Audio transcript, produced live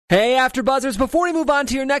Hey, AfterBuzzers, before we move on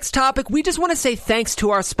to your next topic, we just want to say thanks to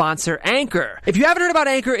our sponsor, Anchor. If you haven't heard about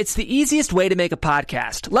Anchor, it's the easiest way to make a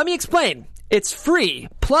podcast. Let me explain. It's free.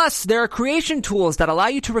 Plus, there are creation tools that allow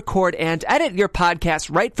you to record and edit your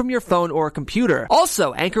podcast right from your phone or computer.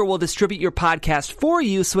 Also, Anchor will distribute your podcast for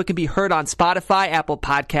you so it can be heard on Spotify, Apple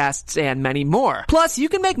Podcasts, and many more. Plus, you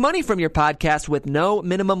can make money from your podcast with no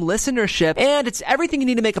minimum listenership, and it's everything you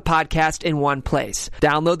need to make a podcast in one place.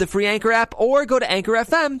 Download the free Anchor app or go to Anchor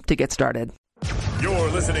FM to get started.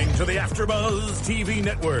 You're listening to the AfterBuzz TV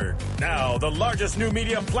Network, now the largest new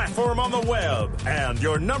media platform on the web, and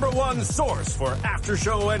your number one source for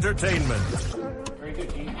after-show entertainment. Very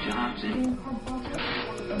good, Keith Johnson.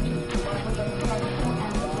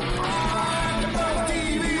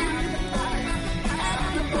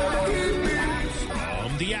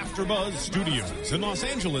 From the AfterBuzz Studios in Los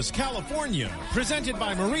Angeles, California, presented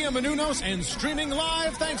by Maria Menounos and streaming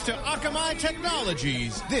live thanks to Akamai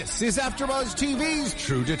Technologies. This is AfterBuzz TV's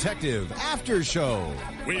True Detective After Show.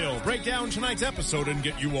 We'll break down tonight's episode and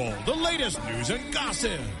get you all the latest news and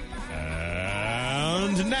gossip.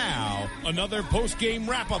 And now, another post-game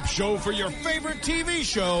wrap-up show for your favorite TV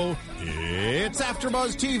show. It's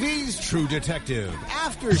AfterBuzz TV's True Detective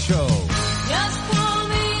After Show. Just call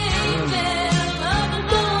me Angel of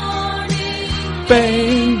the morning.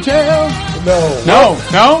 Angel. No.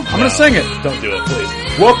 I'm going to sing it. Don't do it,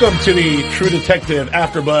 please. Welcome to the True Detective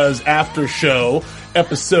AfterBuzz After Show,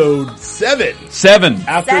 episode 7. 7.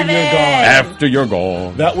 After You're Gone. After you're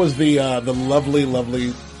gone. That was the lovely,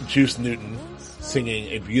 lovely Juice Newton singing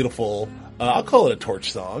a beautiful, I'll call it a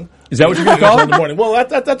torch song. Is that what you're going to call it? In the morning. Well,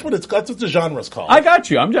 that's what the genre's called. I got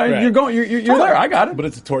you. Right. You're there. I got it. But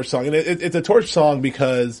it's a torch song, and it's a torch song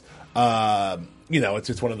because it's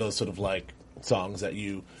just one of those sort of like songs that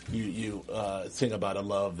you sing about a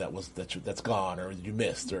love that's gone or you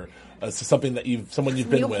missed or something that someone you've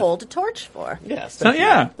been you with. hold a torch for. Yes, So,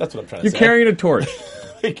 yeah. That's what I'm trying to You're say. carrying a torch.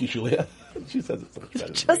 Thank you, Julia. She says it so much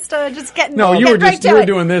better than me. Just getting No, you get were right you were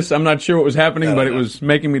doing this. I'm not sure what was happening, but it no. was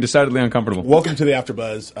making me decidedly uncomfortable. Welcome to the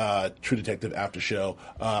AfterBuzz True Detective After Show.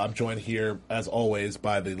 I'm joined here, as always,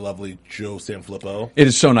 by the lovely Joe Sanfilippo. It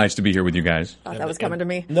is so nice to be here with you guys. Oh, that was coming to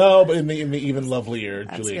me. No, but in the even lovelier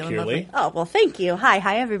That's Julia feeling Kearley. lovely. Oh, well, thank you.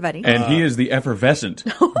 Hi, everybody. And he is the effervescent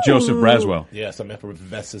Joseph Braswell. Yes, I'm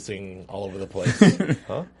effervescing all over the place.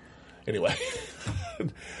 Huh? Anyway.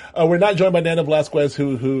 We're not joined by Nando Velasquez,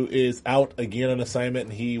 who is out again on assignment,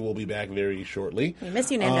 and he will be back very shortly. We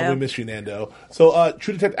miss you, Nando. We miss you, Nando. So,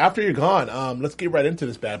 True Detective, after you're gone, let's get right into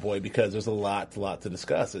this bad boy because there's a lot to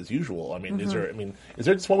discuss as usual. I mean, is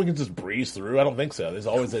there just one we can just breeze through? I don't think so. There's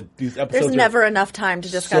always these episodes. There's never enough time to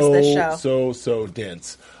discuss this show. So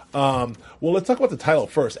dense. Well, let's talk about the title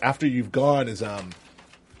first. After You've Gone is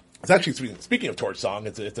it's actually, speaking of Torch song,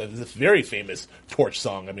 it's a very famous Torch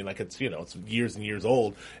song. I mean, like it's years and years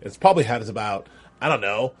old. It's probably had about,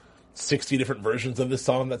 60 different versions of this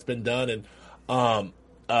song that's been done. And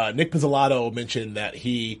Nick Pizzolatto mentioned that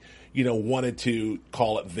he, wanted to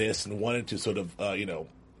call it this and wanted to sort of,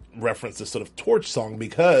 reference this sort of Torch song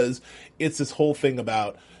because it's this whole thing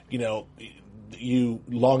about, you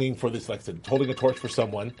longing for this, like I said, holding a torch for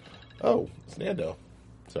someone. Oh, it's Nando.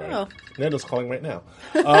 Sorry. Oh. Nando's calling right now.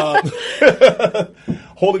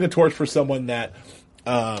 Holding a torch for someone that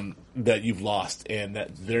you've lost, and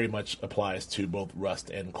that very much applies to both Rust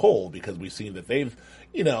and Cole because we've seen that they've,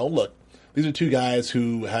 look, these are two guys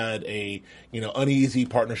who had a, uneasy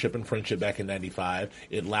partnership and friendship back in 95.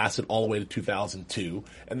 It lasted all the way to 2002,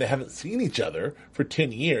 and they haven't seen each other for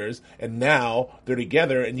 10 years, and now they're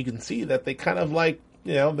together, and you can see that they kind of like,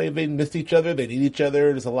 they missed each other, they need each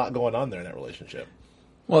other, there's a lot going on there in that relationship.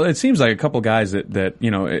 Well, it seems like a couple guys that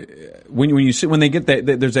when they get that,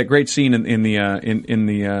 there's that great scene in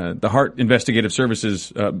the Hart Investigative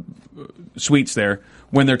Services suites there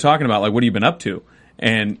when they're talking about like what have you been up to,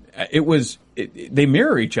 and they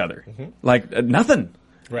mirror each other like nothing.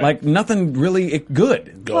 Right. Like nothing really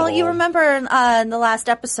good. Well, you remember in the last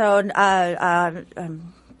episode,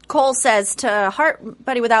 Cole says to Hart,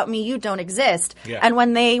 "Buddy, without me, you don't exist." Yeah. And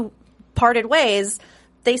when they parted ways,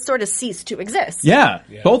 they sort of ceased to exist. Yeah,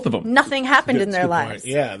 both of them. Nothing happened That's in a their good point. lives.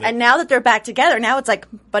 Yeah, and now that they're back together, now it's like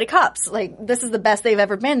buddy cops. Like, this is the best they've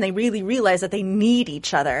ever been. They really realize that they need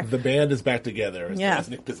each other. The band is back together, Yeah. as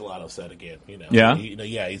Nick Pizzolatto said again. Yeah.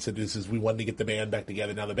 He said we wanted to get the band back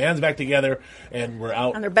together. Now the band's back together, and we're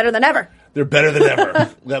out. And they're better than ever. They're better than ever.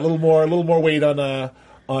 Got a little more weight on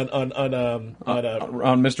on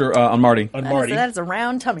Marty. On Marty. That is a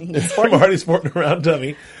round tummy. He's sporting. Marty's sporting around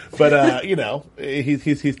dummy, but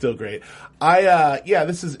he's still great.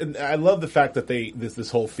 And I love the fact that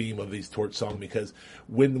this whole theme of these Torch song, because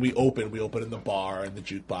when we open in the bar and the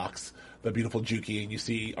jukebox, the beautiful Juki, and you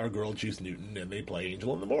see our girl Juice Newton, and they play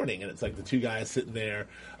Angel in the Morning, and it's like the two guys sitting there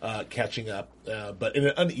catching up, but in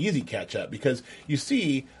an uneasy catch up, because you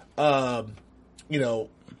see, Rust.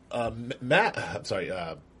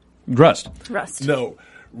 No,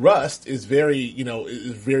 Rust is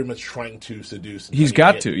very much trying to seduce. He's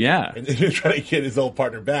got to, yeah. And trying to get his old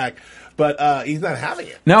partner back, but he's not having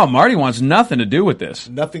it. No, Marty wants nothing to do with this.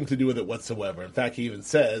 Nothing to do with it whatsoever. In fact, he even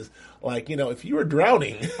says, if you were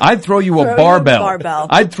drowning, I'd throw you a barbell.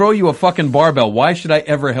 I'd throw you a fucking barbell. Why should I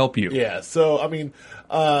ever help you? Yeah. So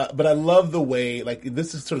but I love the way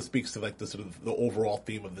this is sort of speaks to the sort of the overall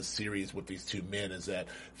theme of the series with these two men, is that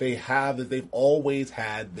they've always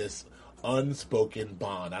had this unspoken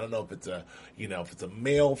bond. I don't know if it's a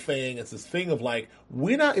male thing. It's this thing of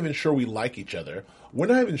we're not even sure we like each other. We're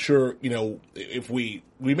not even sure, if we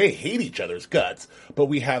may hate each other's guts, but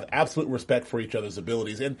we have absolute respect for each other's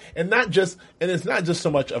abilities. And it's not just so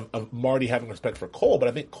much of Marty having respect for Cole, but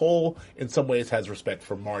I think Cole in some ways has respect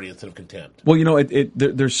for Marty instead of contempt. Well,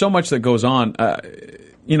 there's so much that goes on.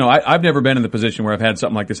 I've never been in the position where I've had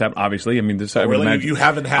something like this happen. Obviously, I mean, this. I would imagine, you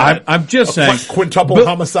haven't had. I'm just saying, quintuple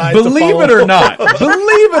homicide. Believe it or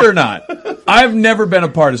not, I've never been a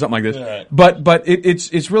part of something like this. Right. But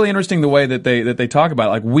it's really interesting the way that they talk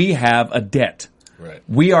about it. We have a debt. Right.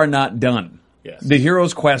 We are not done. Yes. The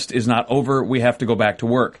hero's quest is not over. We have to go back to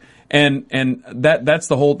work. And that's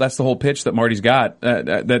the whole pitch that Marty's got.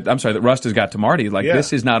 That Rust has got to Marty.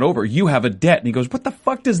 This is not over. You have a debt. And he goes, what the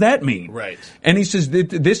fuck does that mean? Right. And he says,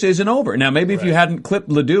 this isn't over. Now, maybe if you hadn't clipped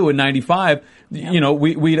Ledoux in '95,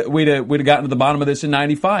 we'd have gotten to the bottom of this in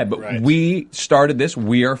 '95. But we started this.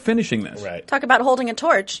 We are finishing this. Right. Talk about holding a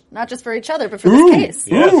torch, not just for each other, but for this case.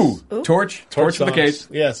 Yes. Ooh. Torch for the case.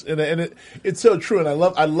 Yes, and it's so true, and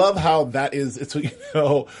I love how that is. It's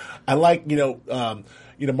I like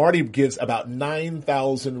Marty gives about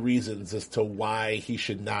 9,000 reasons as to why he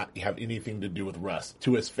should not have anything to do with Rust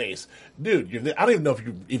to his face. Dude, I don't even know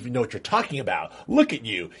if you know what you're talking about. Look at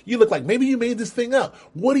you. You look like maybe you made this thing up.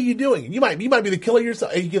 What are you doing? You might be the killer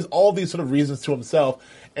yourself. And he gives all these sort of reasons to himself.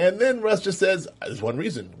 And then Rust just says, there's one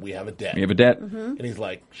reason. We have a debt. Mm-hmm. And he's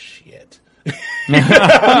like, shit.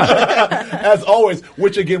 As always,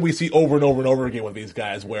 which again we see over and over and over again with these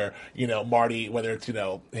guys where, Marty, whether it's,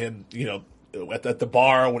 him, at the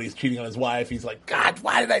bar when he's cheating on his wife, he's like, God,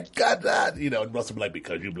 why did I cut that? And Russell will be like,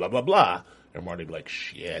 because you blah, blah, blah. And Marty will be like,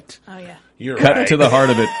 shit. Oh, yeah. You're Cut right. to the heart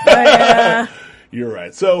of it. Oh, yeah. You're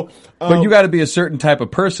right. So, but you got to be a certain type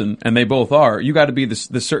of person, and they both are. You got to be a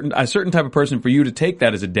certain type of person for you to take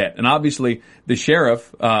that as a debt. And obviously, the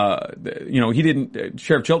sheriff, he didn't.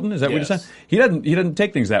 Sheriff Chilton, is that what you said? He doesn't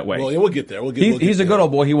take things that way. Well, we'll get there. He's a good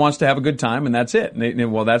old boy. He wants to have a good time, and that's it.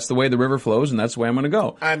 And that's the way the river flows, and that's the way I'm going to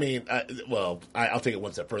go. I mean, I'll take it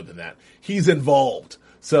one step further than that. He's involved.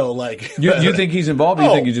 So, you think he's involved, or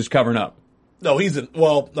you think he's just covering up? No, it's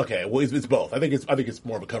both. I think it's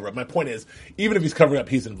more of a cover up. My point is, even if he's covering up,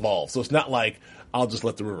 he's involved. So it's not like I'll just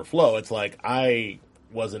let the river flow. It's like I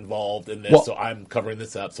was involved in this, so I'm covering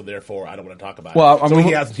this up. So therefore, I don't want to talk about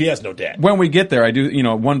it. He has no debt. When we get there, I do.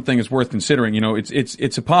 One thing is worth considering.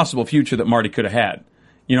 It's a possible future that Marty could have had.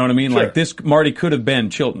 You know what I mean? Sure. Like this, Marty could have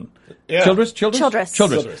been Chilton. Yeah.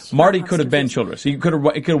 Childress. Marty could have been Childress. He could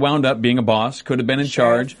have wound up being a boss. Could have been in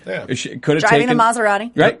charge. Yeah. Could have Driving taken a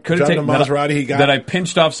Maserati. Right. Could have taken a Maserati. He got that. I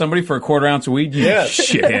pinched off somebody for a quarter ounce of weed. Yeah.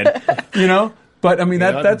 Shithead. But I mean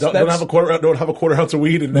that's don't have a quarter ounce of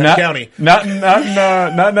weed in that county. Not in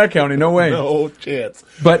that county. No way. No chance.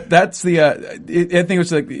 But that's the. I think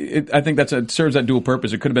it's I think it serves that dual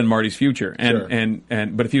purpose. It could have been Marty's future,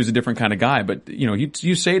 but if he was a different kind of guy, but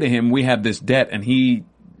you say to him, we have this debt, and he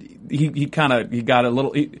got a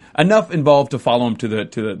little enough involved to follow him to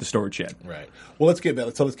the storage shed. Right. Well, let's get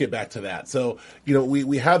back to that. So,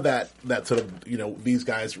 we have that sort of, these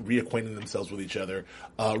guys reacquainting themselves with each other.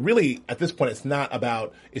 Really, at this point,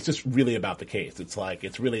 it's just really about the case.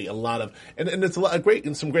 It's really a lot of, and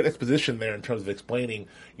it's some great exposition there in terms of explaining,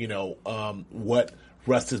 what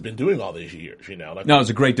Rust has been doing all these years, No, it's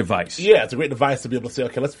a great device. Yeah, it's a great device to be able to say,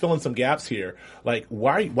 okay, let's fill in some gaps here. Like,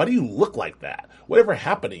 why do you look like that? Whatever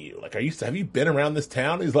happened to you? Like, have you been around this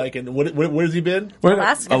town? He's like, and where's he been?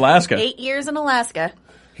 Alaska. 8 years in Alaska.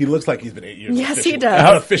 He looks like he's been 8 years. Yes, fishing, he does.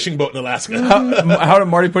 On a fishing boat in Alaska. How did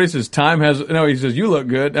Marty put it? He says, time has, no, he says, you look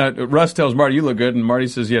good. Russ tells Marty, you look good. And Marty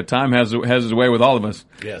says, yeah, time has his way with all of us.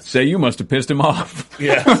 Yes. Say you must have pissed him off.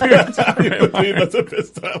 Yeah. He must have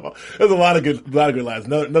pissed him off. There's a lot of good lines.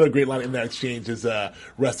 Another great line in that exchange is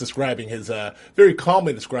Russ describing his, very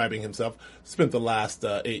calmly describing himself. Spent the last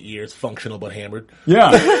 8 years functional but hammered.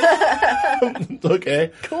 Yeah.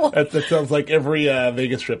 Okay. Cool. That sounds like every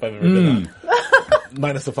Vegas trip I've ever been on.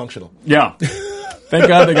 Minus the functional. Yeah. Thank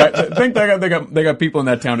God they got people in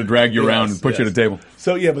that town to drag you around and put you at a table.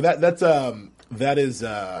 So yeah, but that is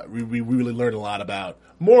we really learned a lot about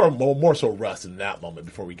more so Russ in that moment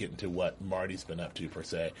before we get into what Marty's been up to per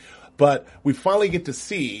se. But we finally get to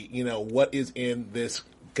see, what is in this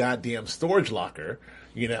goddamn storage locker,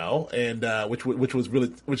 and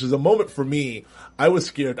which is a moment for me. I was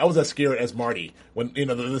scared. I was as scared as Marty when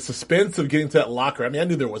the suspense of getting to that locker. I mean, I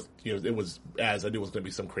knew there was it was going to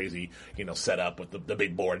be some crazy setup with the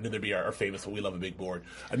big board. I knew there'd be our famous "We Love a Big Board."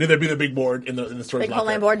 I knew there'd be the big board in the storage Big locker.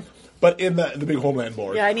 Homeland board. But in the big Homeland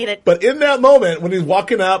board. Yeah, I need it. But in that moment when he's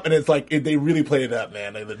walking up and it's like they really played it up,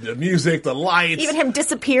 man. The music, the lights, Even him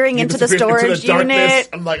disappearing into the disappearing storage into the darkness.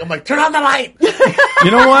 unit. I'm like, turn on the light.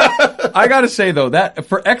 You know what? I got to say though, that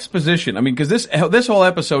for exposition, I mean, because this whole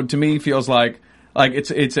episode to me feels like it's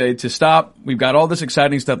to stop. We've got all this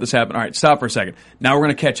exciting stuff that's happened. All right, stop for a second. Now we're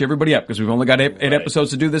going to catch everybody up because we've only got eight episodes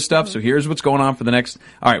to do this stuff. So here's what's going on for the next.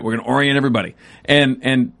 All right, we're going to orient everybody.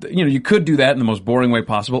 And you could do that in the most boring way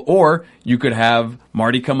possible, or you could have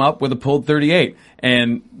Marty come up with a pulled 38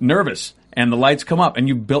 and nervous. And the lights come up, and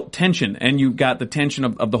you built tension, and you got the tension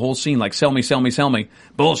of the whole scene, like "sell me, sell me, sell me."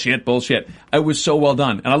 Bullshit. It was so well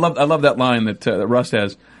done, and I love that line that Rust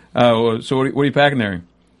has. So what are you packing there?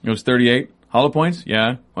 It was 38 hollow points.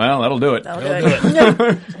 Yeah, well, that'll do it.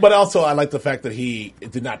 But also, I like the fact that he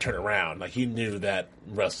did not turn around. Like he knew that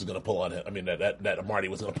Rust was going to pull on him. I mean, that Marty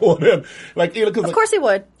was going to pull on him. Of course he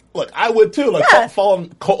would. Look, I would too.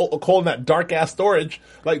 Falling cold in that dark ass storage.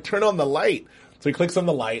 Turn on the light. So he clicks on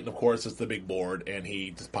the light, and of course it's the big board, and he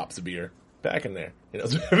just pops a beer back in there.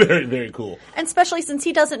 It's very, very cool. And especially since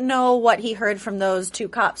he doesn't know what he heard from those two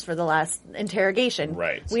cops for the last interrogation.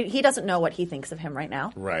 Right. He doesn't know what he thinks of him right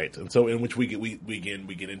now. Right. And so in which we get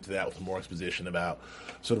into that with some more exposition about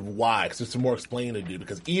sort of why, because there's some more explaining to do,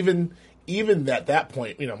 because even at that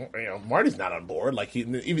point, Marty's not on board. Like he's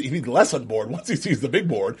less on board once he sees the big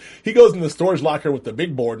board. He goes in the storage locker with the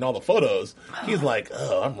big board and all the photos. He's like,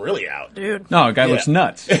 "Oh, I'm really out, dude." No, the guy looks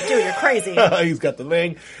nuts. Dude, you're crazy. He's got the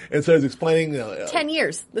thing, and so he's explaining. 10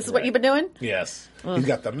 years. This is what you've been doing. Yes, he's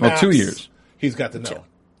got the maps. Well, 2 years. He's got the no.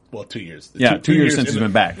 Well, 2 years. Yeah, 2 years since he's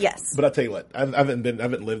been back. Yes, but I'll tell you what, I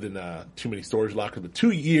haven't lived in too many storage lockers, but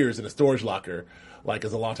 2 years in a storage locker.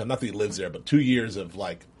 Is a long time. Not that he lives there, but 2 years of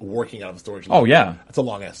working out of a storage locker. Oh yeah, that's a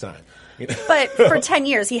long ass time. But for 10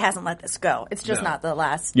 years, he hasn't let this go. It's just not the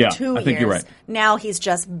last 2 years. I think you're right. Now he's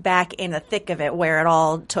just back in the thick of it, where it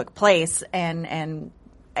all took place, and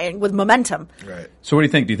with momentum. Right. So what do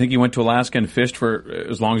you think? Do you think he went to Alaska and fished for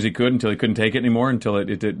as long as he could until he couldn't take it anymore, until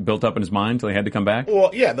it built up in his mind, until he had to come back?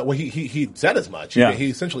 Well, yeah. He said as much. He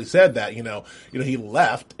essentially said that he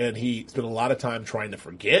left and he spent a lot of time trying to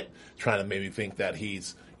forget, trying to maybe think that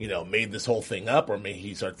he's made this whole thing up, or maybe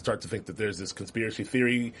he starts to think that there's this conspiracy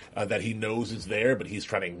theory that he knows is there, but he's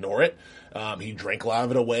trying to ignore it. He drank a lot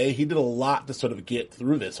of it away. He did a lot to sort of get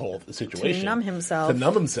through this whole situation. To numb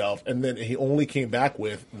himself. And then he only came back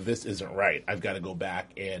with, "This isn't right. I've got to go back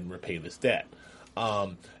and repay this debt."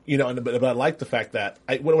 But I like the fact that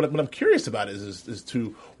what I'm curious about is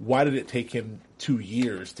to why did it take him 2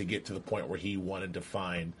 years to get to the point where he wanted to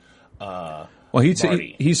find Well,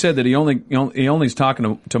 he said that he only is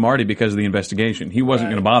talking to Marty because of the investigation. He wasn't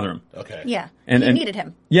going to bother him. Okay. Yeah. He needed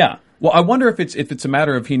him. Yeah. Well, I wonder if it's a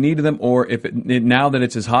matter of he needed them, or if now that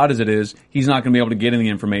it's as hot as it is, he's not going to be able to get any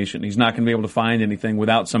information. He's not going to be able to find anything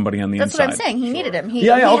without somebody on the inside. That's what I'm saying. He needed him. He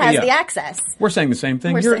has the access. We're saying the same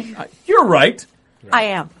thing. You're You're right. I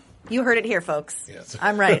am. You heard it here, folks. Yes.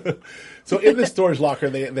 I'm right. So in the storage locker,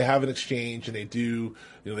 they have an exchange, and they do,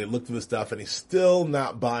 they look through the stuff, and he's still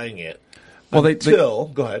not buying it. Well,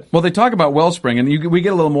 go ahead. Well, they talk about Wellspring, and we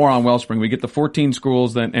get a little more on Wellspring. We get the 14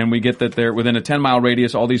 schools, and we get that they're within a 10-mile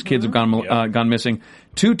radius. All these kids have gone missing.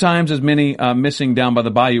 2 times as many missing down by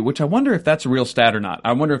the bayou, which I wonder if that's a real stat or not.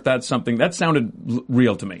 I wonder if that's something that sounded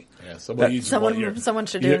real to me. Yeah, someone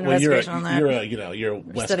should do an investigation on that. You're a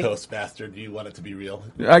West Coast bastard. You want it to be real.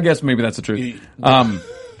 I guess maybe that's the truth.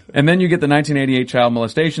 And then you get the 1988 child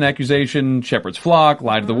molestation accusation, Shepherd's Flock,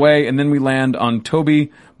 Light of the Way, and then we land on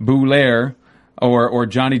Toby Boulaire, or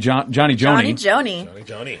Johnny Joni. Johnny Joni.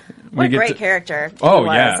 Johnny. What a get great to- character. Oh, he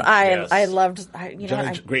was. yeah. Yes. I loved.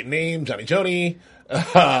 Great name, Johnny Joni.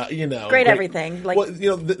 Great everything. Like,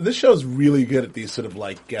 this show's really good at these sort of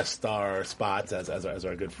like guest star spots, as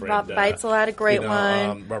our good friend Rob Beitzel had a great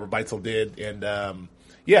one. Robert Beitzel did, and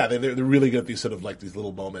they're really good at these sort of like these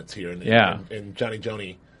little moments here. And Johnny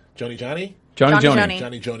Joni. Johnny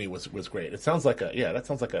Joni was great. It sounds like that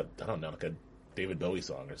sounds like a David Bowie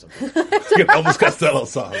song or something. It's like an Elvis Costello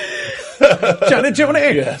song. Johnny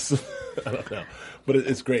Joni. Yes. I don't know. But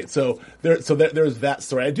it's great. So there's that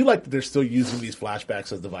story. I do like that they're still using these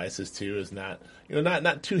flashbacks as devices too. Is not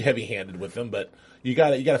too heavy handed with them, but you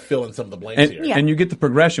gotta fill in some of the blanks here. And you get the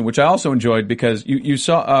progression, which I also enjoyed because you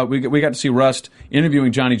saw we got to see Rust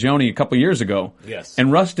interviewing Johnny Joni a couple years ago. Yes.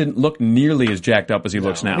 And Rust didn't look nearly as jacked up as he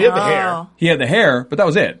looks now. He had the hair. He had the hair, but that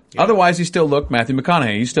was it. Yeah. Otherwise, he still looked Matthew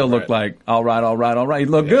McConaughey. He still looked like all right. He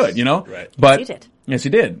looked good, Right. But yes, he did. Yes,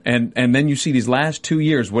 he did. And then you see these last 2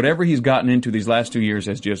 years, whatever he's gotten into these last 2 years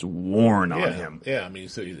has just worn on him. Yeah, I mean,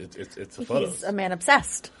 so it's a photo. He's a man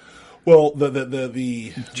obsessed. Well,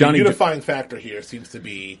 the unifying factor here seems to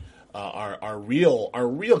be our real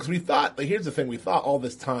because we thought, like, here's the thing, we thought all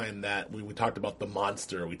this time that we talked about the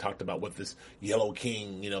monster, we talked about what this Yellow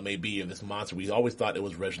King may be, of this monster. We always thought it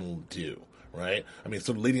was Reginald Dew. Right? I mean,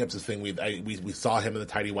 so leading up to this thing, we saw him in the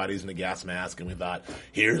tidy whities and the gas mask, and we thought,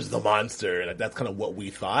 here's the monster. And that's kind of what we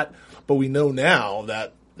thought. But we know now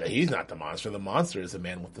that he's not the monster. The monster is the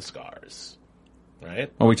man with the scars.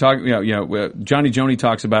 Right? Well, we talk, Johnny Joni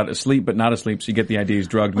talks about asleep but not asleep, so you get the idea he's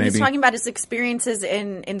drugged, maybe. He's talking about his experiences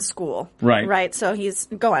in school. Right. Right, so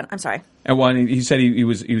go on, I'm sorry. And he said he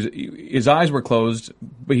was his eyes were closed,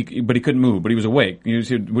 but he couldn't move, but he was awake. What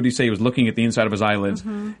did he say? He was looking at the inside of his eyelids,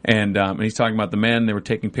 and he's talking about the men. They were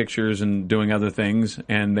taking pictures and doing other things,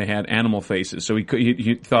 and they had animal faces. So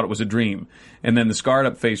he thought it was a dream, and then the scarred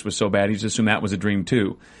up face was so bad he just assumed that was a dream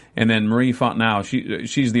too. And then Marie Fontenot,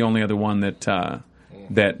 she's the only other one that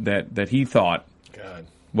he thought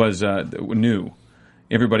was new.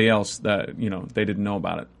 Everybody else, they didn't know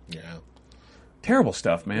about it. Yeah. Terrible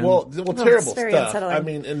stuff, man. Well, terrible very stuff. unsettling. I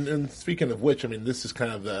mean, and speaking of which, I mean, this is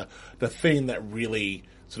kind of the thing that really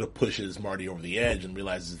sort of pushes Marty over the edge and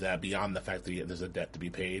realizes that beyond the fact that there's a debt to be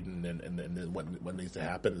paid and what needs to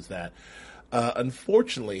happen is that,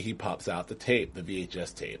 unfortunately, he pops out the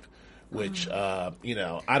VHS tape, which, I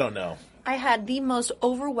don't know. I had the most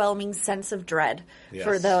overwhelming sense of dread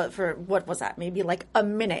for what was that? Maybe like a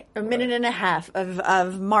minute and a half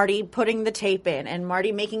of Marty putting the tape in and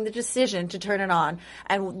Marty making the decision to turn it on,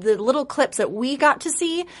 and the little clips that we got to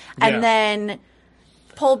see, and then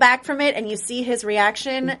pull back from it and you see his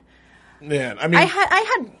reaction. Man, I mean, I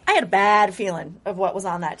had a bad feeling of what was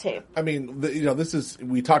on that tape. I mean, this is,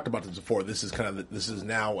 we talked about this before. This is kind of this is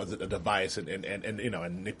now as a device, and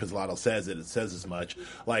Nick Pizzolatto says it says as much.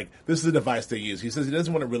 Like, this is a device they use. He says he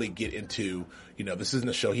doesn't want to really get into, this isn't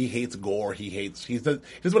a show. He hates gore. He doesn't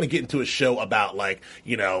want to get into a show about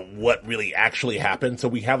what really actually happened. So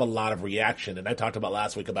we have a lot of reaction. And I talked about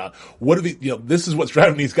last week about what are this is what's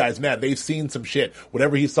driving these guys mad. They've seen some shit.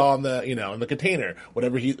 Whatever he saw in the in the container.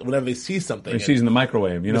 Whenever they see something. He sees in the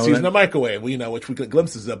microwave, He sees in the microwave, which we got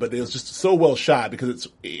glimpses of, but it was just so well shot because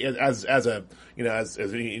it's as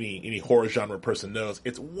any horror genre person knows,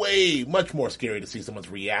 it's way much more scary to see someone's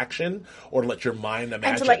reaction or to let your mind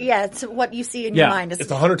imagine. And to what you see in your mind is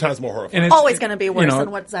it's 100 times more horrifying. And it's always going to be worse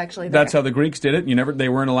than what's actually there. That's how the Greeks did it.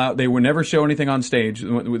 They would never show anything on stage.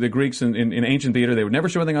 The Greeks in ancient theater, they would never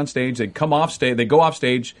show anything on stage. They'd come off stage, they'd go off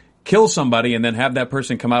stage, kill somebody, and then have that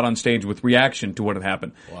person come out on stage with reaction to what had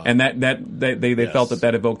happened. Wow. And they felt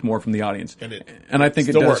that evoked more from the audience. And I think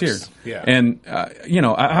it does works. here. Yeah. And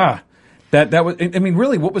that was, I mean,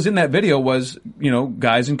 really what was in that video was,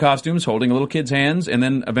 guys in costumes holding a little kid's hands and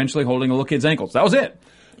then eventually holding a little kid's ankles. That was it.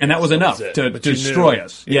 And that was enough to destroy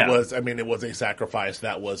us. It was a sacrifice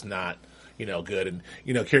that was not, good. And,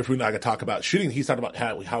 Cary Fukunaga talk about shooting. He's talked about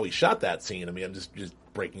how he shot that scene. I mean, I'm just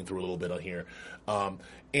breaking through a little bit on here.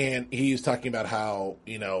 And he's talking about how,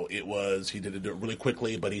 he did it really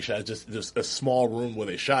quickly, but he shot just a small room where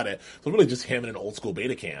they shot it. So really just him and an old school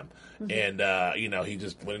Betacam. Mm-hmm. And, he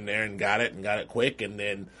just went in there and got it quick. And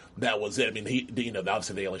then that was it. I mean,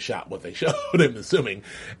 obviously they only shot what they showed him, assuming.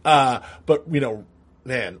 But,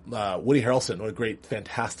 man, Woody Harrelson, what a great,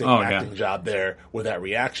 fantastic acting job there with that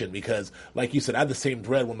reaction. Because, like you said, I had the same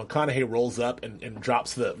dread when McConaughey rolls up and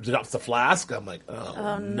drops the flask. I'm like,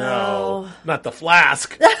 oh no, not the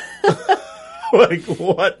flask. Like,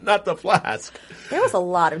 what? Not the flask. There was a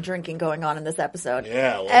lot of drinking going on in this episode.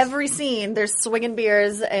 Yeah, it was. Every scene, there's swinging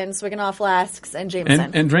beers and swinging off flasks and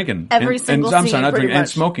Jameson. And drinking. Every single I'm scene, sorry, not pretty drinking, and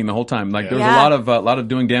much. smoking the whole time. Like, there was Yeah. a lot of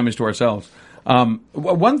doing damage to ourselves.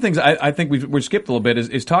 One thing I think we skipped a little bit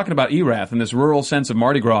is talking about Erath and this rural sense of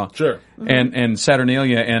Mardi Gras. Sure. And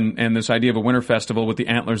Saturnalia and this idea of a winter festival with the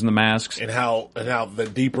antlers and the masks. And how the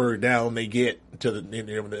deeper down they get to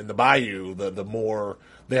in the bayou, the more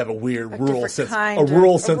they have a weird rural different sense, kind a of-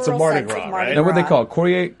 rural a sense of rural Mardi sense of Gras, Mardi right? Is that what they call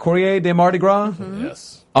it? Courrier de Mardi Gras?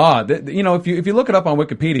 Yes. If you look it up on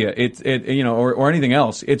Wikipedia, or anything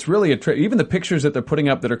else, it's really even the pictures that they're putting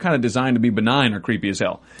up that are kind of designed to be benign are creepy as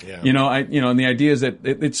hell. Yeah. And the idea is that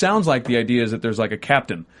it sounds like the idea is that there's like a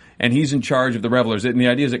captain and he's in charge of the revelers. And the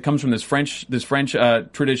idea is it comes from this French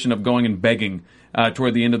tradition of going and begging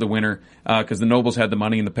toward the end of the winter because the nobles had the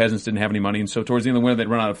money and the peasants didn't have any money, and so towards the end of the winter they'd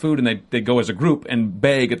run out of food and they'd go as a group and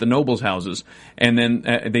beg at the nobles' houses, and then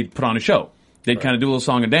they'd put on a show. They'd kind of do a little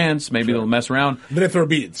song and dance, maybe a little mess around. Then they throw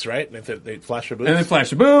beads, right? And they flash their boobs. And they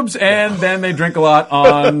flash their boobs, and then they drink a lot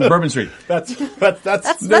on Bourbon Street. That's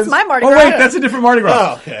my Mardi Oh Gras. wait, that's a different Mardi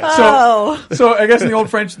Gras. Oh, okay. So I guess in the old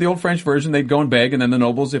French version, they'd go and beg, and then the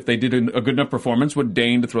nobles, if they did a good enough performance, would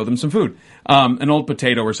deign to throw them some food, an old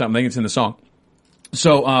potato or something. It's in the song.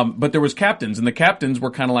 So, but there was captains, and the captains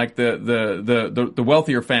were kind of like the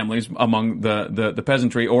wealthier families among the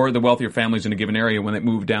peasantry, or the wealthier families in a given area when they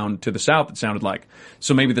moved down to the south. It sounded like.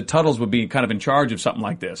 So maybe the Tuttles would be kind of in charge of something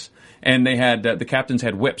like this, and they had the captains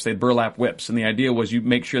had whips. They had burlap whips, and the idea was you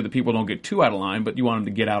make sure that people don't get too out of line, but you want them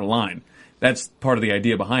to get out of line. That's part of the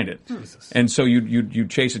idea behind it. Jesus. And so you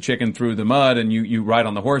chase a chicken through the mud, and you ride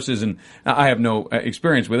on the horses. And I have no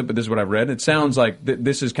experience with it, but this is what I've read. It sounds like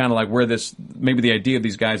this is kind of like where maybe the idea of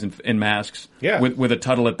these guys in masks, with a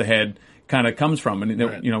Tuttle at the head, kind of comes from. And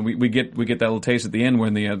Right. we get that little taste at the end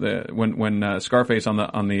when when Scarface on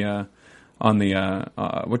the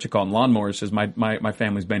what you call them, lawnmowers says my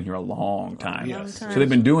family's been here a long time. Yes. So they've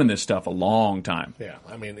been doing this stuff a long time. Yeah,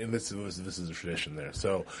 I mean, and this is a tradition there.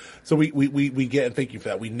 So we get, and thank you for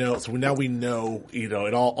that. We know, so now we know, and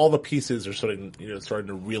all the pieces are starting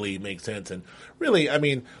to really make sense. And really, I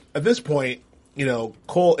mean, at this point,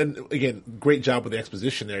 Cole, and again, great job with the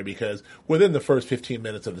exposition there, because within the first 15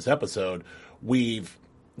 minutes of this episode, we've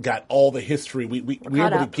got all the history. We're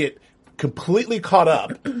able to get completely caught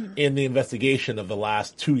up in the investigation of the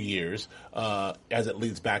last 2 years, as it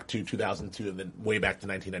leads back to 2002 and then way back to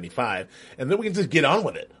 1995. And then we can just get on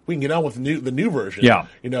with it. We can get on with the new version. Yeah.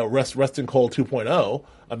 Rust and Cole 2.0.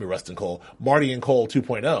 I mean, Rust and Cole, Marty and Cole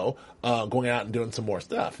 2.0, going out and doing some more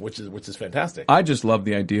stuff, which is fantastic. I just love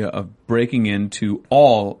the idea of breaking into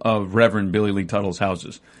all of Reverend Billy Lee Tuttle's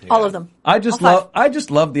houses. All of them. I just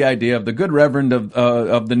love the idea of the good Reverend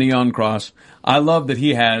of the Neon Cross. I love that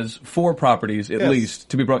he has 4 properties at least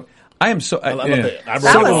to be brought. I am so. I love yeah. it.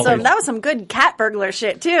 That was some good cat burglar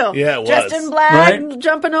shit too. Yeah, it Dressed was. in black, Right?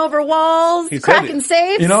 jumping over walls, He said cracking it.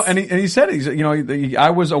 safes. And he said I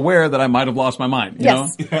was aware that I might have lost my mind.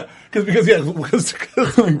 Yes. Yeah, because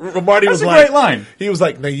Marty was That's a like, great line. He was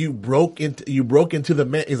like, "Now you broke into the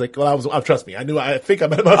man." He's like, "Well, trust me, I think I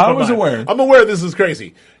might have lost I my was mind. aware. I'm aware this is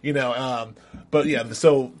crazy, But yeah,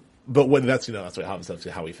 but when that's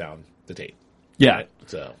how we found the tape. Yeah. Right?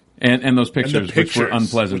 So. And those pictures, And the pictures, which were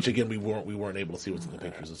unpleasant. which again we weren't able to see what's in the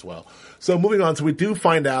pictures as well. So moving on, so we do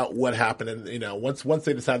find out what happened, and once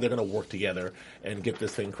they decide they're going to work together and get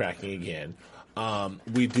this thing cracking again,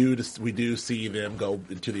 we do see them go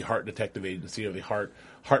into the Heart Detective Agency, or the Heart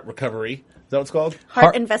Recovery. Is that what it's called?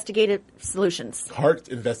 Heart Investigative Solutions. Heart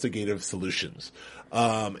Investigative Solutions,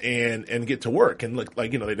 and get to work, and look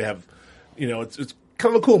like they have, it's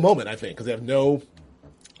kind of a cool moment, I think, because they have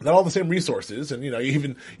not all the same resources, and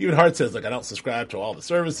even Hart says, like, I don't subscribe to all the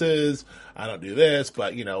services, I don't do this,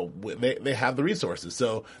 but they have the resources,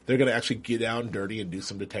 so they're going to actually get down dirty and do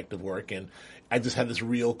some detective work. And I just had this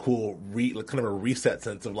real cool kind of a reset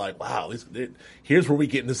sense of like, wow, here's where we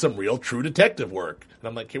get into some real true detective work, and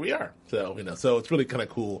I'm like, here we are. So so it's really kind of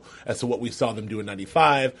cool as to what we saw them do in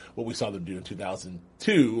 '95, what we saw them do in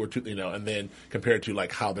 2002, and then compared to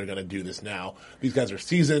like how they're going to do this now. These guys are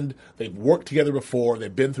seasoned. They've worked together before.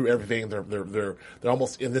 They've been through everything. They're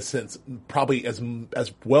almost, in this sense, probably as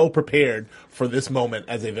well prepared for this moment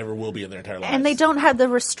as they've ever will be in their entire lives. And they don't have the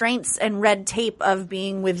restraints and red tape of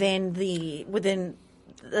being within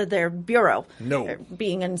their bureau. No. Or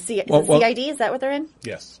being in CID. Well, Is that what they're in?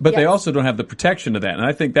 Yes. But they Yes. also don't have the protection of that, and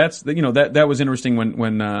I think that's that was interesting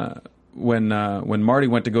when Marty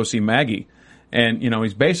went to go see Maggie, and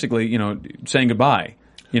he's basically saying goodbye.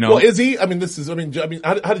 Well, is he? I mean,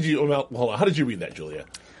 how did you? Well, hold on. How did you read that, Julia?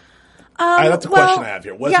 That's a question I have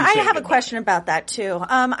here. I have a question about that too.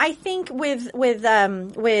 I think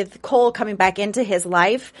with Cole coming back into his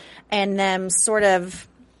life and them sort of,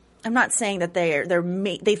 I'm not saying that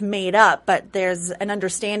they've made up, but there's an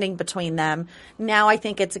understanding between them. Now I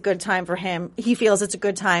think it's a good time for him. He feels it's a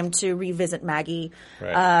good time to revisit Maggie,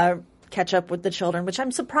 catch up with the children, which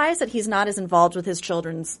I'm surprised that he's not as involved with his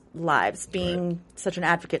children's lives, being such an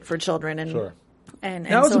advocate for children and. Sure. And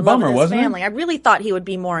that was so a bummer, loving his wasn't family. it? I really thought he would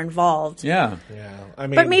be more involved. Yeah. I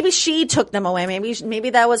mean, But maybe she took them away. Maybe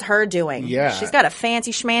that was her doing. Yeah. She's got a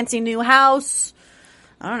fancy schmancy new house.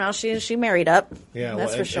 I don't know. She married up. Yeah,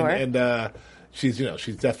 that's for sure. And she's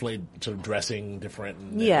she's definitely sort of dressing different.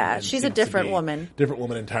 And she's a seems to different be woman. Different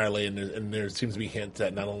woman entirely. And there seems to be hints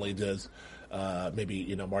that not only does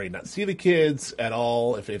maybe Marty not see the kids at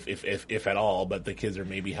all, if at all, but the kids are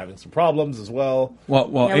maybe having some problems as well.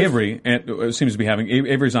 Well, Avery seems to be having.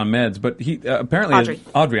 Avery's on meds, but he apparently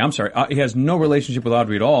Audrey. I'm sorry, he has no relationship with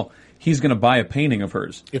Audrey at all. He's going to buy a painting of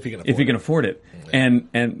hers if he can afford it. And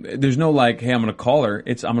there's no like, hey, I'm going to call her.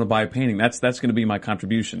 I'm going to buy a painting. That's going to be my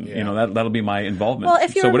contribution. Yeah. That'll be my involvement. Well,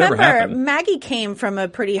 if you whatever remember, happened, Maggie came from a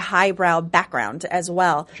pretty highbrow background as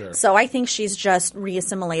well. Sure. So I think she's just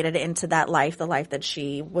reassimilated into that life, the life that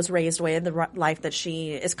she was raised with, the life that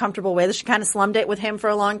she is comfortable with. She kind of slummed it with him for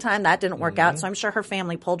a long time. That didn't work out. So I'm sure her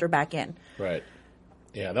family pulled her back in. Right.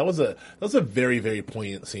 Yeah, that was a very, very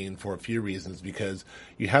poignant scene for a few reasons, because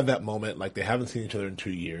you have that moment, like they haven't seen each other in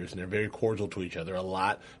 2 years and they're very cordial to each other. A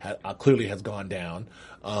lot clearly has gone down.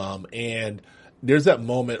 And there's that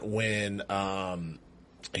moment when,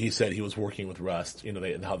 he said he was working with Rust,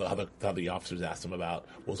 and how the officers asked him about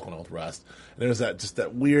what was going on with Rust. And there was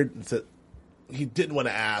that weird, he didn't want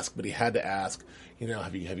to ask, but he had to ask,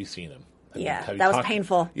 have you seen him? That was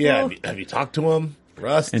painful. Yeah. Have you talked to him?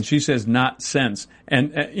 Rust. And she says, not sense.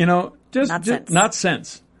 And, just not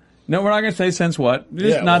sense. No, we're not going to say sense what.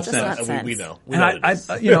 Just not sense. Not sense. We know.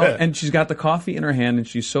 And she's got the coffee in her hand and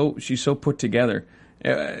she's so put together.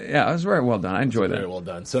 It was very well done. I enjoy that. Very well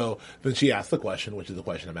done. So then she asked the question, which is the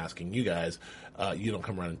question I'm asking you guys. You don't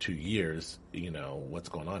come around in 2 years. What's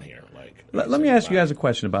going on here? Let me ask you guys a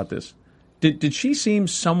question about this. Did she seem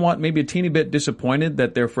somewhat, maybe a teeny bit disappointed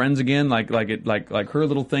that they're friends again? Like her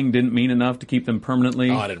little thing didn't mean enough to keep them permanently?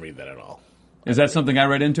 Oh, I didn't read that at all. Is that something I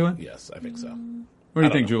read into it? Yes, I think so. What do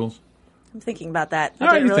you think, Jules? I'm thinking about that. All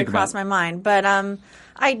right, didn't you really think about cross it. my mind, but I'm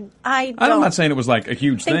not saying it was like a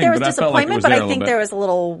huge think thing, there was but I felt like it disappointment, was but there a I little think bit. there was a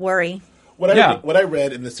little worry. What I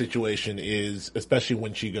read in this situation is, especially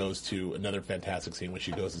when she goes to another fantastic scene, when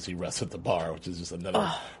she goes to see Russ at the bar, which is just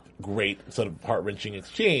another great sort of heart-wrenching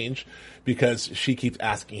exchange, because she keeps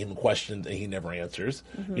asking him questions and he never answers.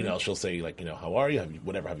 Mm-hmm. She'll say how are you? Have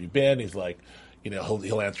you been? He's like,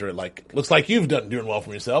 he'll answer it like, looks like you've doing well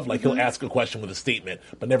for yourself. Like he'll ask a question with a statement,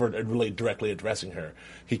 but never really directly addressing her.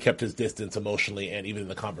 He kept his distance emotionally and even in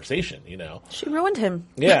the conversation. She ruined him.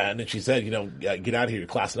 Yeah, and then she said, get out of here, you're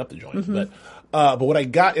classing up the joint. But what I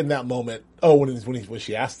got in that moment, when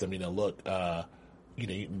she asked him, look,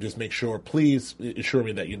 you just make sure, please assure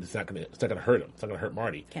me that it's not going to hurt him. It's not going to hurt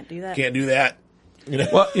Marty. Can't do that.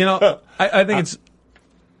 Well, I think it's.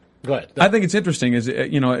 Go ahead. I think it's interesting.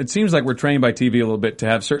 It seems like we're trained by TV a little bit to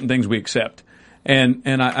have certain things we accept, and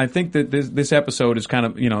I think that this episode is kind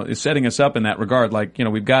of is setting us up in that regard. Like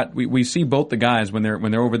we see both the guys when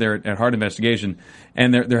they're over there at Heart Investigation,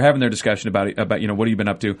 and they're having their discussion about what have you been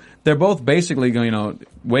up to. They're both basically going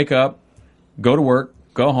wake up, go to work,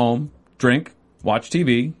 go home, drink, watch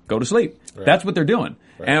TV, go to sleep. Right. That's what they're doing.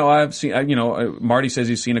 Right. And I've seen, Marty says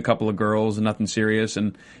he's seen a couple of girls and nothing serious,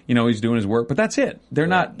 and he's doing his work, but that's it. They're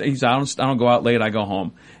not. I don't go out late. I go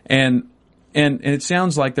home, and it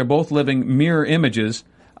sounds like they're both living mirror images.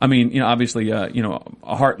 I mean, obviously,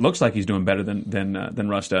 Hart looks like he's doing better than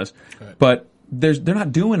Russ does, right. But they're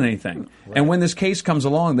not doing anything. Right. And when this case comes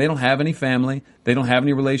along, they don't have any family. They don't have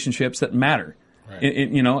any relationships that matter. Right.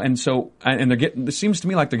 And so it seems to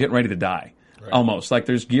me like they're getting ready to die. Right. Almost like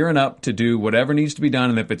there's gearing up to do whatever needs to be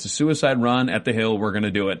done, and if it's a suicide run at the hill, we're going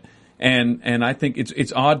to do it. And I think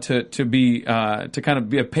it's odd to kind of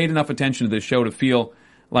be paid enough attention to this show to feel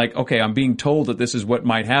like, okay, I'm being told that this is what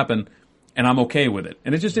might happen, and I'm okay with it.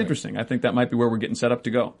 And it's just interesting. I think that might be where we're getting set up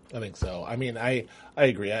to go. I think so. I mean, I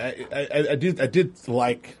agree. I did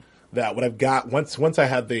like that. What I've got once I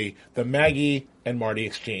had the Maggie and Marty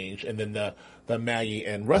exchange, and then the Maggie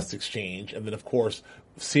and Rust exchange, and then of course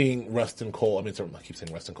seeing Rust and Cole. I keep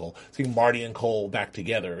saying Rust and Cole. Seeing Marty and Cole back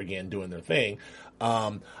together again doing their thing.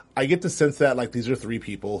 I get the sense that these are three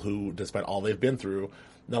people who, despite all they've been through,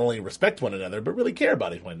 not only respect one another, but really care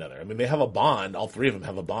about one another. I mean, they have a bond. All three of them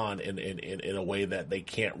have a bond in a way that they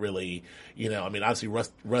can't really, I mean, obviously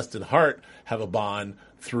Rust and Hart have a bond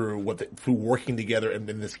through through working together in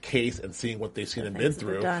this case and seeing what they've seen and been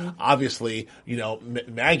through. Obviously,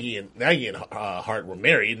 Maggie and Hart were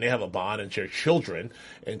married and they have a bond and share children.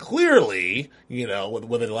 And clearly,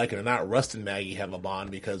 whether they like it or not, Rust and Maggie have a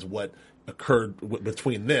bond because what occurred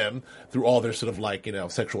between them through all their sort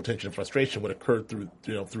of sexual tension and frustration, what occurred through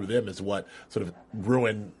them is what sort of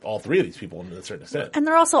ruined all three of these people to a certain extent. And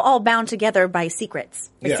they're also all bound together by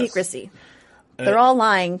secrets, secrecy. They're all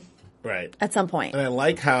lying. Right. At some point. And I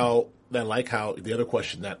like how the other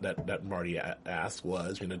question that Marty asked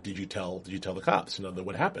was, did you tell the cops,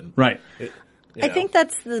 what happened? Right. I think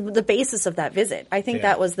that's the basis of that visit. I think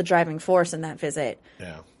that was the driving force in that visit.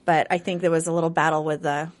 Yeah. But I think there was a little battle with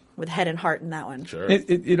Head and Heart in that one. Sure.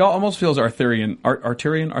 It almost feels Arthurian,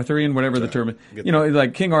 whatever the term is.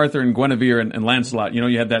 Like King Arthur and Guinevere and Lancelot.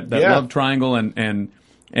 You had that love triangle and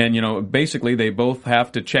basically they both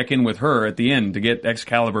have to check in with her at the end to get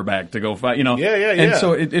Excalibur back to go fight, And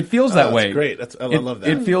so it feels that way. That's great. I love that.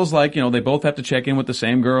 It feels like, they both have to check in with the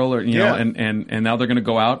same girl or, and now they're going to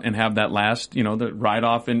go out and have that last, the ride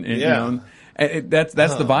off and that's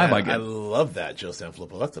the vibe I get. I love that, Joe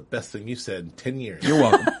Sanfilippo. That's the best thing you said in 10 years. You're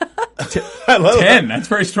welcome. I love 10. That's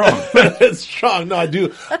very strong. It's strong. No, I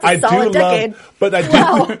do. That's a solid decade. But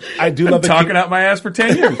I do love talking out my ass for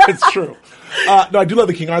 10 years. It's true. No, I do love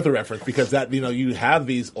the King Arthur reference because that, you have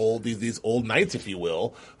these old knights, if you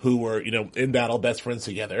will, who were, in battle, best friends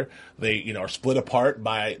together. They, are split apart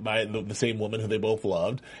by the same woman who they both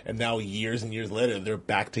loved. And now years and years later, they're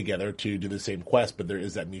back together to do the same quest, but there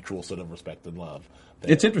is that mutual sort of respect and love.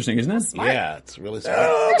 It's interesting, isn't it? Yeah, it's really smart.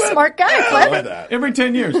 You're a smart guy, I love that. Every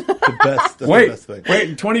 10 years. The best. That's wait, the best thing.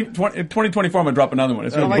 wait, 2024, I'm going to drop another one.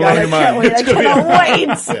 It's going to Oh my blow God, your I can't mind. wait. I cannot wait.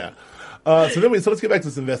 Yeah. So let's get back to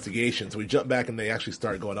this investigation. So we jump back and they actually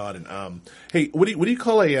start going on. And hey, what do you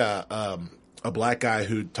call a black guy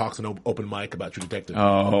who talks an open mic about True Detective?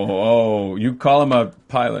 Oh, you call him a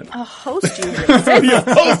pilot. A host, you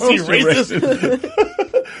racist. You racist.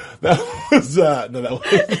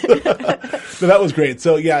 That was great.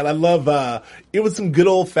 So yeah, I love. It was some good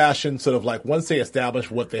old fashioned sort of like once they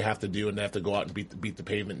establish what they have to do and they have to go out and beat the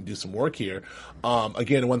pavement and do some work here.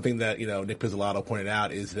 Again, one thing that Nick Pizzolatto pointed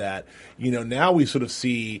out is that now we sort of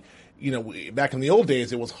see. Back in the old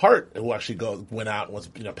days, it was Hart who actually went out and was,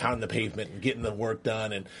 pounding the pavement and getting the work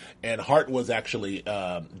done. And Hart was actually,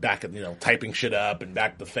 back at, typing shit up and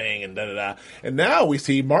back the thing and da-da-da. And now we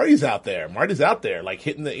see Marty's out there. Like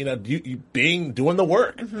hitting the, doing the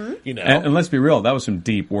work, And let's be real, that was some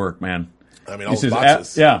deep work, man. I mean, all those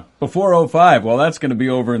boxes. Before 05, well, that's going to be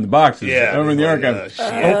over in the boxes. Over in the archive.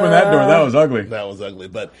 Open that door. That was ugly. That was ugly.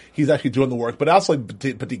 But he's actually doing the work. But also,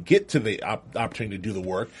 to get to the opportunity to do the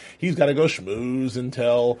work, he's got to go schmooze and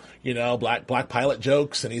tell, black pilot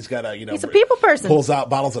jokes. And he's got to, he's a people person. Pulls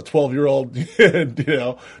out bottles of 12-year-old,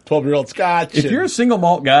 12-year-old scotch. If you're a single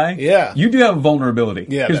malt guy, you do have a vulnerability.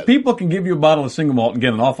 Yeah. Because people can give you a bottle of single malt and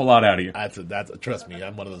get an awful lot out of you. Trust me,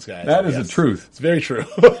 I'm one of those guys. That is the truth. It's very true.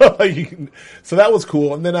 So that was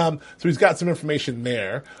cool. And then, so he's got some information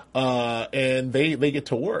there, and they get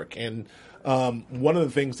to work. And, one of the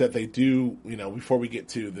things that they do, before we get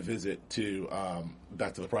to the visit to,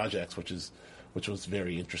 back to the projects, which was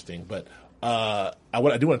very interesting. But, I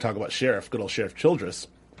do want to talk about good old Sheriff Childress.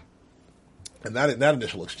 And that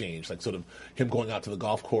initial exchange, like sort of him going out to the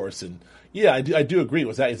golf course, and I do agree.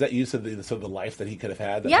 Is that you said the life that he could have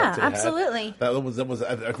had? Absolutely. That was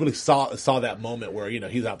I really saw that moment where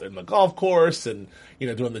he's out there in the golf course and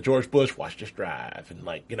doing the George Bush watch this drive and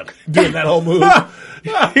doing that whole move.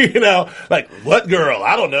 Like what girl?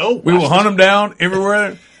 I don't know. We will hunt him down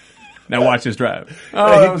everywhere. Now watch this drive.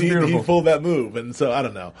 Oh, that was beautiful. He pulled that move, and so I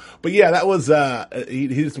don't know, but yeah, that was he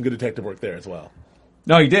did some good detective work there as well.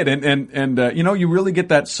 No, he did, and you really get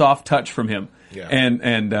that soft touch from him. Yeah.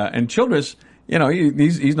 And Childress,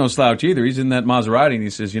 he's no slouch either. He's in that Maserati, and he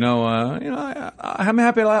says, I'm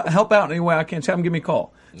happy to help out in any way I can. Just have him give me a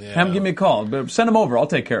call. Yeah. Have him give me a call, but send him over. I'll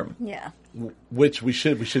take care of him. Yeah. Which we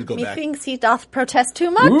should go back. Methinks he doth protest too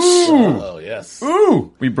much. Ooh. Oh yes.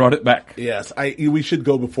 Ooh, we brought it back. Yes, we should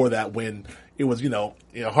go before that when it was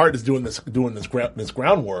Hart is doing this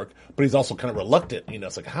groundwork, but he's also kind of reluctant.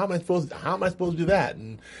 It's like how am I supposed to do that?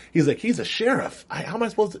 And he's like, he's a sheriff. How am I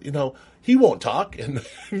supposed to? He won't talk. And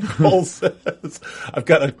Cole says, I've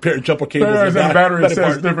got a pair of jumper cables. And a battery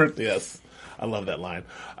says different. Yes. I love that line.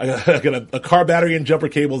 I got a car battery and jumper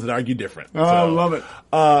cables and argue different. Oh, I love it.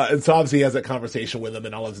 And so obviously he has that conversation with him,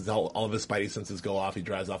 and all of his spidey senses go off. He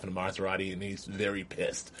drives off in a Maserati, and he's very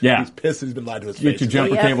pissed. Yeah. He's pissed that he's been lied to his Get face. your He's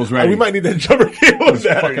jumper like, cables ready. we might need that jumper cable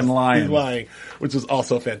battery. fucking lying. He's lying, which is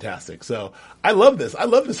also fantastic. So I love this. I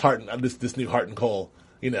love this this new Hart and Cole.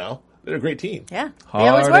 You know, they're a great team. Yeah. They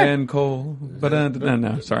always Hard were. and cold. But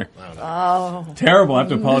no, sorry. Oh. Terrible. I have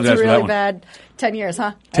to apologize It's for that really one. bad. 10 years,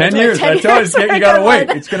 huh? 10 It's like years. 10 I tell you, for you gotta a wait. good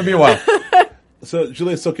one. It's going to be a while. So,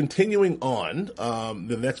 Julia, continuing on,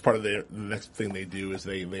 the next part of the next thing they do is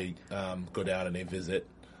they go down and they visit.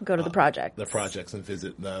 Go to the project. The projects and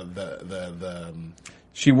visit the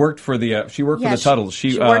She worked for the for the Tuttles.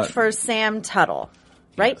 She worked for Sam Tuttle,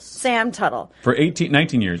 right? Yes. Sam Tuttle. For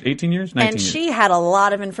 19 years. 18 years? 19 And years. she had a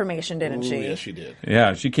lot of information, didn't she? Yes, she did.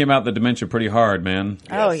 Yeah, she came out the dementia pretty hard, man.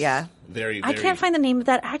 Oh, Yes. yeah. Very, I can't find the name of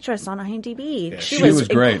that actress on IMDb. Yeah, she she was was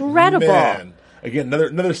great. incredible. Man. Again,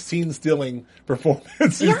 another scene-stealing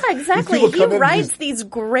performance. Yeah, exactly. These people He come in and writes just- these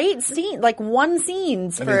great scenes, like one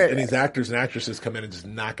scenes and for these actors and actresses come in and just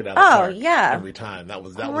knock it out of the park yeah. every time. That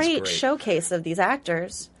was great great. showcase of these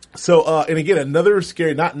actors. So, and again, another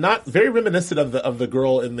scary, not very reminiscent of the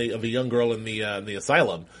girl of the young girl in the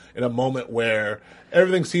asylum, in a moment where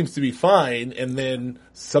everything seems to be fine, and then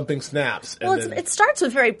something snaps. And Well, then, it starts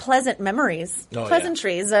with very pleasant memories, Oh, yeah.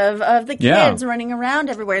 pleasantries of the Yeah. kids running around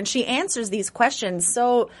everywhere, and she answers these questions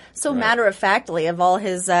so matter of factly of all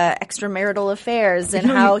his extramarital affairs and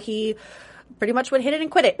how he pretty much would hit it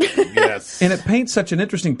and quit it. yes, And it paints such an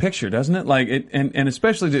interesting picture, doesn't it? Like it, and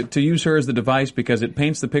especially to use her as the device because it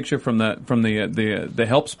paints the picture from the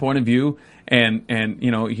help's point of view. And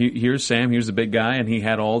you know, here's Sam, here's the big guy, and he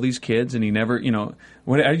had all these kids, and he never, you know,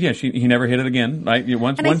 he never hit it again. Right?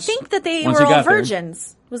 And I think that they once were he all got there.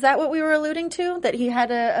 virgins. Was that what we were alluding to? That he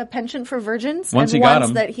had a penchant for virgins? Once and he got once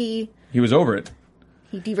them, that he was over it.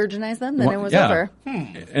 de-virginized them, then Well, it was yeah. over.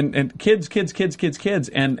 And kids,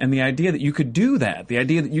 and the idea that you could do that, the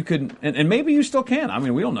idea that you could, and maybe you still can. I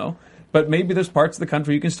mean, we don't know, but maybe there's parts of the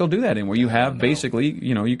country you can still do that in, where you have basically,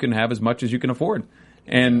 you know, you can have as much as you can afford,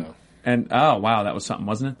 and oh wow, that was something,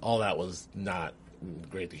 wasn't it? all that was not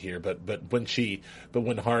great to hear. But when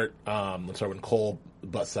Cole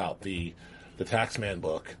busts out the Taxman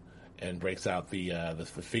book and breaks out the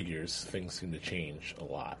figures, things seem to change a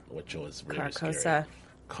lot, which was really scary.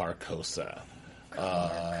 Carcosa.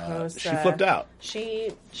 She flipped out.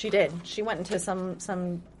 She did. She went into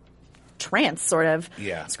some trance, sort of.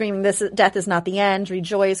 Yeah. Screaming, "Death is not the end.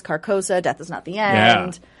 Rejoice, Carcosa. Death is not the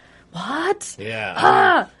end." What?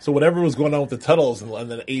 Yeah. So whatever was going on with the Tuttles in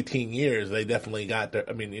the 18 years, they definitely got their.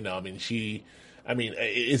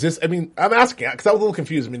 Is this? I'm asking because I was a little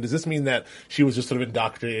confused. I mean, does this mean that she was just sort of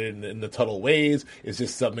indoctrinated in the Tuttle ways? Is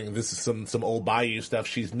this something? This is some old Bayou stuff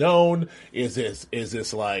she's known. Is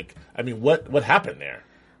this like? I mean, what happened there?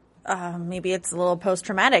 Maybe it's a little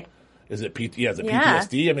post-traumatic. Is it PTSD?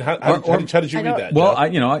 Yeah. I mean, how did you read that? Well,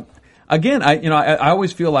 Joe? I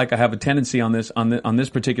always feel like I have a tendency on this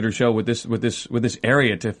particular show with this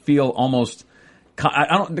area to feel almost.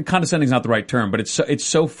 Condescending is not the right term, but it's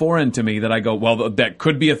so foreign to me that I go, well, that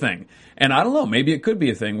could be a thing, and I don't know, maybe it could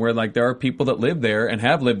be a thing where like there are people that live there and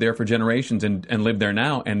have lived there for generations and live there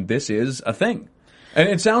now, and this is a thing. And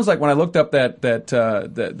it sounds like when I looked up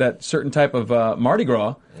that certain type of Mardi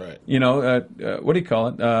Gras, right. you know, what do you call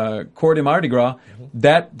it, Cour de Mardi Gras,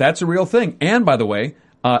 that's a real thing. And by the way,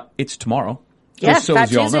 it's tomorrow. Yeah, so Fat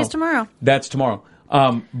as y'all Tuesday's know. tomorrow. That's tomorrow.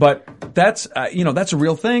 But that's that's a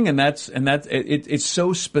real thing, and it's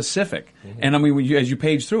so specific. And I mean, as you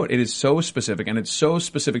page through it, it is so specific, and it's so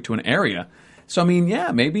specific to an area. So I mean,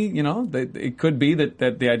 yeah, maybe it could be that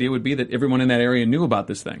the idea would be that everyone in that area knew about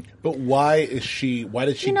this thing. But why did she go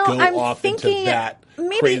I'm off thinking into that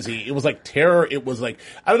maybe- crazy? It was like terror. It was like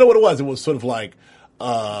I don't know what it was. It was sort of like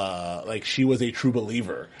she was a true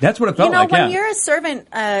believer. That's what it felt like. When yeah. you're a servant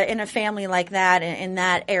in a family like that, in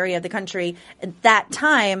that area of the country, at that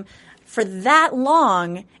time, for that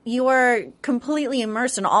long, you are completely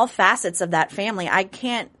immersed in all facets of that family. I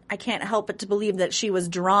can't help but to believe that she was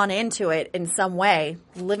drawn into it in some way,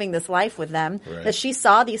 living this life with them, Right. that she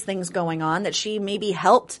saw these things going on, that she maybe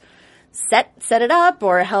helped set it up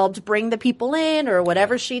or helped bring the people in or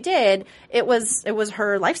whatever she did. It was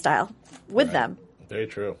her lifestyle with them. Very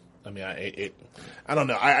true. I mean, I don't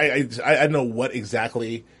know. I don't know what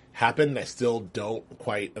exactly happened. I still don't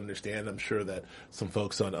quite understand. I'm sure that some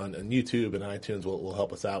folks on YouTube and iTunes will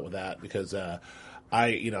help us out with that because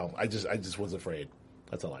I just was afraid.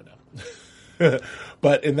 That's all I know.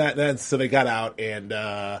 But in that, so they got out and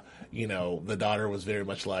the daughter was very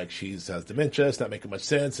much like she has dementia. It's not making much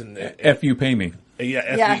sense. And F you pay me.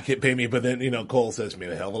 Yeah, you pay me. But then, Cole says,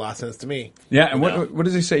 made a hell of a lot of sense to me. Yeah, and what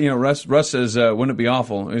does he say? Russ says, wouldn't it be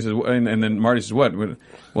awful? He says, and then Marty says, what?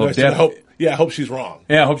 Well, death. I hope she's wrong.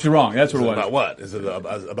 Yeah, I hope she's wrong. That's what it was. About what? Is it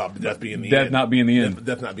about death being the end? Death not being the end.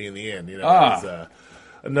 Death not being the end. It's,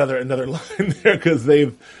 another line there because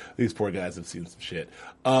these poor guys have seen some shit.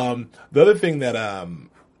 The other thing that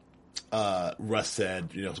Russ said,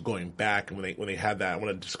 going back and when they had that, I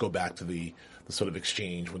want to just go back to the sort of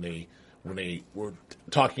exchange when they were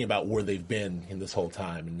talking about where they've been in this whole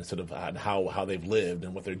time and sort of how they've lived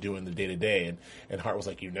and what they're doing the day to day. And Hart was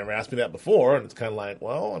like, "You've never asked me that before," and it's kind of like,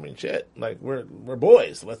 well, I mean, shit, like we're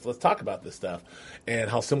boys. Let's talk about this stuff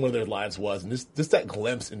and how similar their lives was, and just that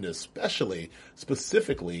glimpse into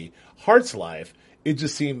specifically Hart's life. It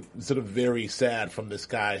just seemed sort of very sad from this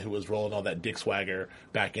guy who was rolling all that dick swagger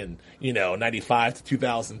back in 95 to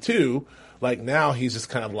 2002. Like now he's just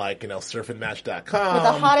kind of like surfingmatch.com with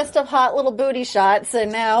the hottest of hot little booty shots,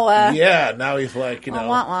 and now now he's like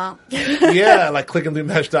wah. like clicking through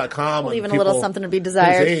Match.com, leaving a little something to be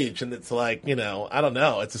desired. His age, and it's like I don't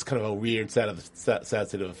know. It's just kind of a weird sad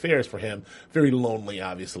state of affairs for him. Very lonely,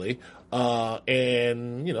 obviously,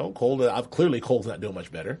 and Cole. Clearly, Cole's not doing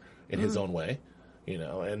much better in his own way,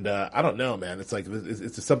 And I don't know, man. It's like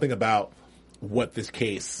it's just something about what this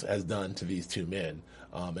case has done to these two men.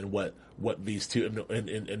 And what these two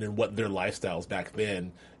and what their lifestyles back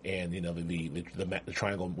then, and the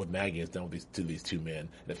triangle with Maggie has done with these two men.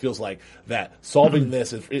 And it feels like that solving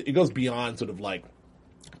this, it goes beyond sort of like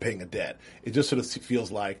paying a debt. It just sort of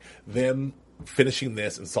feels like them finishing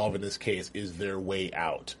this and solving this case is their way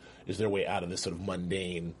out. Is their way out of this sort of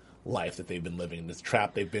mundane life that they've been living, this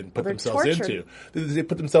trap they've been put themselves into. They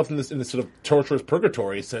put themselves in this sort of torturous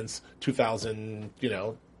purgatory since 2000.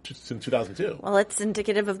 Since 2002. Well, it's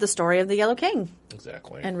indicative of the story of the Yellow King.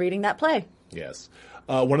 Exactly. And reading that play. Yes.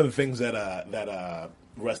 One of the things that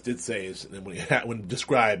Russ did say is when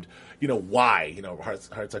described, why,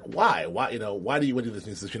 Hart's like, why, why do you do this? And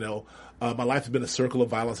he says, my life has been a circle of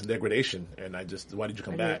violence and degradation, and why did you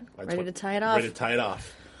come back? Ready to tie it off. Ready to tie it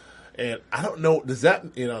off. And I don't know, does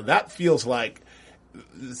that, that feels like,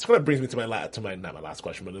 this kind of brings me to not my last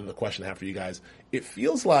question, but another question I have for you guys. It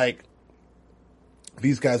feels like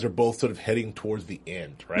these guys are both sort of heading towards the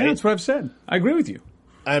end, right? Yeah, that's what I've said. I agree with you.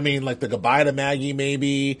 I mean, like the goodbye to Maggie,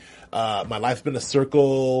 maybe. My life's been a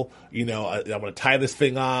circle. I'm going to tie this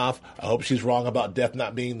thing off. I hope she's wrong about death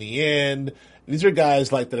not being the end. These are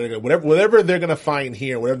guys like that are whatever they're going to find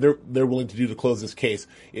here, whatever they're willing to do to close this case.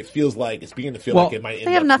 It feels like it's beginning to feel like it might.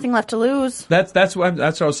 They have nothing left to lose. That's what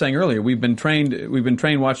I was saying earlier. We've been trained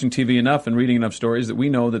watching TV enough and reading enough stories that we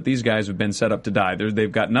know that these guys have been set up to die.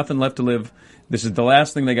 They've got nothing left to live. This is the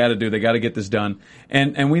last thing they got to do. They got to get this done.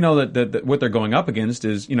 And we know that what they're going up against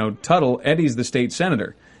is, Tuttle, Eddie's the state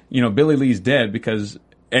senator. Billy Lee's dead because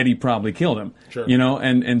Eddie probably killed him. Sure.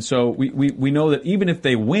 And so we know that even if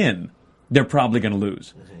they win, they're probably going to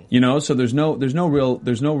lose. Mm-hmm. So there's no real hope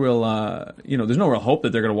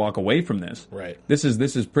that they're going to walk away from this. Right. This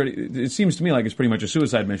is pretty. It seems to me like it's pretty much a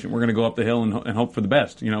suicide mission. We're going to go up the hill and hope for the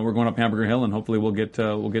best. We're going up Hamburger Hill and hopefully we'll get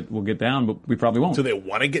down, but we probably won't. So they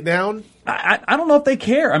want to get down? I don't know if they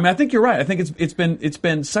care. I mean, I think you're right. I think it's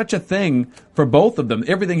been such a thing for both of them.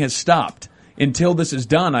 Everything has stopped. Until this is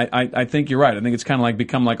done, I think you're right. I think it's kind of like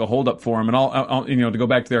become like a holdup for them. And all to go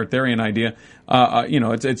back to the Arthurian idea,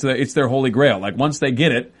 it's their holy grail. Like once they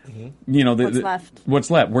get it,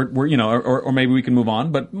 what's left? We're or maybe we can move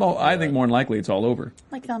on. But I think more than likely it's all over.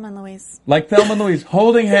 Like Thelma and Louise. Like Thelma and Louise,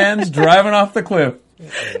 holding hands, driving off the cliff.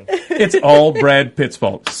 It's all Brad Pitt's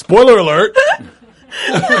fault. Spoiler alert.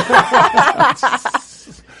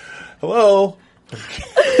 Hello.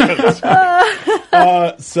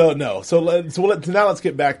 So now let's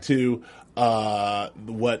get back to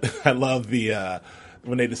what I love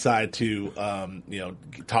when they decide to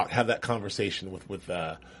have that conversation with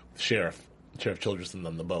Sheriff Childress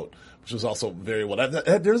on the boat, which was also very well.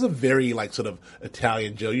 There's a very like sort of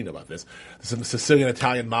Italian, Joe, you know about this, some Sicilian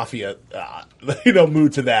Italian mafia,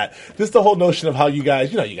 mood to that. Just the whole notion of how you guys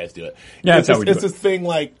do it. Yeah, it's this thing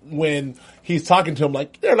like when he's talking to him,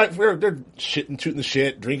 like they're shooting the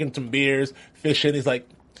shit, drinking some beers, fishing. He's like,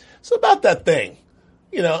 so about that thing,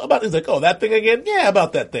 he's like, oh, that thing again? Yeah,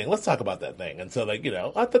 about that thing. Let's talk about that thing. And so like,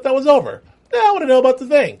 I thought that was over. Yeah, I want to know about the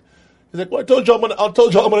thing. He's like, well, I told you I'm going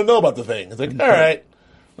to know about the thing. He's like, all right.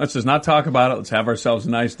 Let's just not talk about it. Let's have ourselves a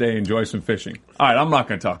nice day, enjoy some fishing. All right, I'm not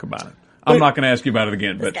going to talk about it. I'm not going to ask you about it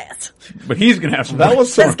again, but he's going to have some. That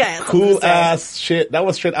was some cool ass shit. That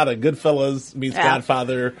was straight out of Goodfellas meets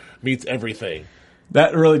Godfather meets everything.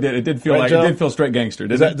 That really did. It did feel Right, like Joe? it did feel straight gangster,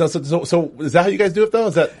 didn't it? So is that how you guys do it though?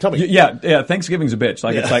 Is that tell me? Yeah. Thanksgiving's a bitch.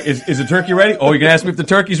 Like it's like, is the turkey ready? Oh, you can ask me if the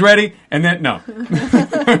turkey's ready, and then no.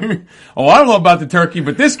 Oh, I don't know about the turkey,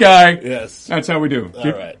 but this guy. Yes, that's how we do.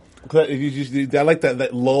 All right. I like that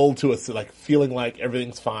lull to us, like feeling like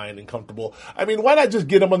everything's fine and comfortable. I mean, why not just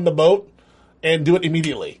get them on the boat and do it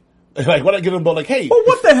immediately? Like, why not get them on the boat? Like, hey, well,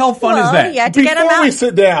 what the hell fun is that? Yeah, to get 'em before out. we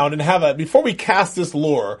sit down and before we cast this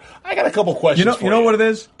lure, I got a couple questions. You know what it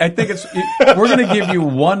is? I think we're going to give you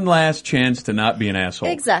one last chance to not be an asshole.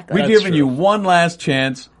 Exactly. We're That's giving true. you one last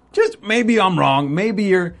chance. Just maybe I'm wrong. Maybe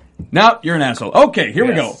you're an asshole. Okay, here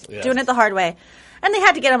we go. Yes. Doing it the hard way. And they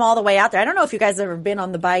had to get them all the way out there. I don't know if you guys have ever been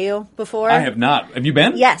on the bayou before. I have not. Have you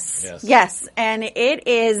been? Yes. And it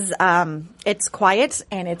is, it's quiet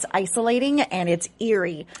and it's isolating and it's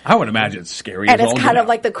eerie. I would imagine it's scary. And as it's all kind get of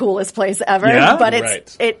like the coolest place ever. Yeah? But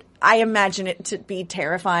Right. I imagine it to be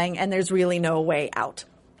terrifying and there's really no way out.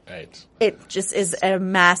 Right. It just is a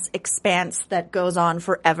mass expanse that goes on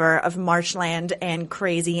forever of marshland and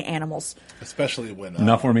crazy animals. Especially when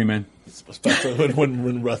Enough for me, man. especially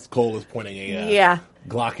when Russ Cole is pointing a Yeah.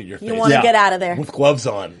 Glock at your face. You want to Yeah. get out of there. with gloves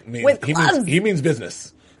on. I mean, With he gloves. he means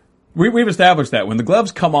business. We've established that when the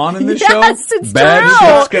gloves come on in this Yes, show, it's bad true.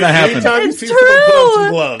 shit's gonna happen. Anytime you It's see someone put on some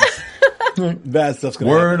true. gloves, bad stuff's gonna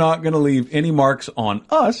We're happen. not going to leave any marks on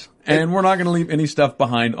us, and we're not going to leave any stuff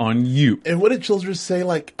behind on you. And what did Childress say?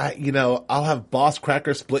 Like, I'll have Boss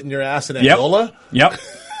Cracker splitting your ass in Yep. Angola. Yep.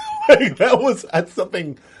 Like, that's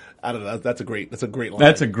something. I don't know. That's a great line.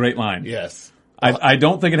 That's a great line. Yes. I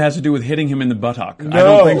don't think it has to do with hitting him in the buttock. I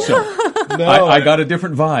No. don't think so. No, I got a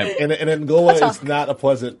different vibe. And Angola is not a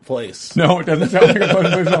pleasant place. No, it doesn't sound like a fun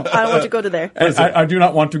place at all. I don't want to go to there. I do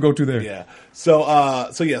not want to go to there. Yeah. So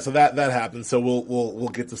that happens. So we'll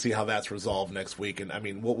get to see how that's resolved next week. And I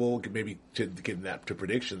mean, we'll maybe get that to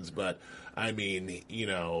predictions. But I mean,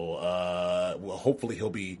 well, hopefully he'll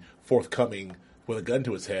be forthcoming with a gun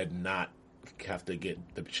to his head, and not have to get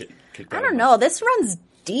the shit kicked out. I don't know. This runs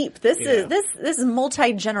deep. This Yeah. is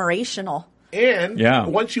multi-generational. And Yeah.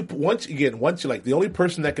 once you like, the only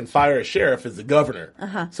person that can fire a sheriff is the governor.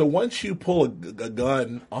 So once you pull a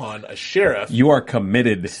gun on a sheriff, You are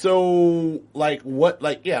committed. so like what,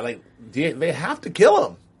 like, yeah, like they have to kill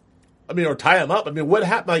him. I mean, or tie him up. I mean, what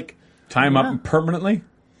happened? Like, Tie him up permanently?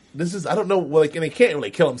 this is, I don't know, like, and they can't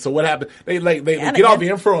really kill him. So what happened? They Yeah, get all they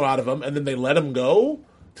the info out of him, and then they let him go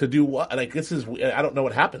to do what? Like, this is, I don't know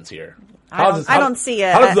what happens here. I don't see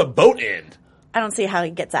How does the boat end? I don't see how he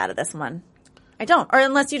gets out of this one. I don't. Or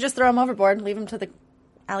unless you just throw him overboard and leave him to the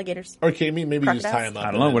alligators. Okay, maybe you just tie him up.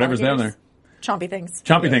 I don't know. Whatever's down there. Chompy things.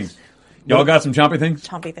 Chompy things. Y'all got some chompy things?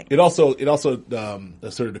 Chompy things. It also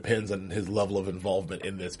sort of depends on his level of involvement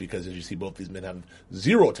in this, because as you see, both these men have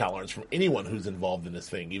zero tolerance from anyone who's involved in this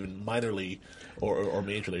thing, even minorly or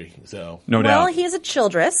majorly. So No Well, doubt. he's a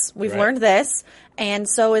Childress. We've Right. learned this. And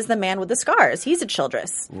so is the man with the scars. He's a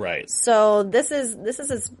Childress. right. So this is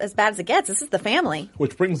as bad as it gets. This is the family.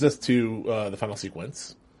 Which brings us to the final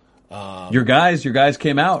sequence. Your guys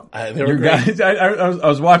came out. They were Your great. guys. I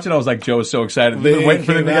was watching. I was like, Joe is so excited. We've been waiting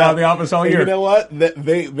for them to get out of the office all And year. You know what? That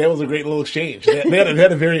was a great little exchange. They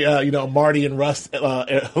had a very Marty and Russ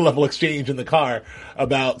level exchange in the car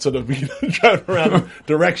about sort of driving around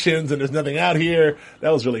directions, and there's nothing out here.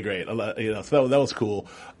 That was really great. So that was cool.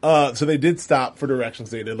 So they did stop for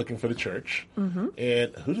directions. They're looking for the church,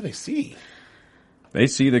 and who do they see? They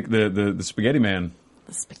see the spaghetti man,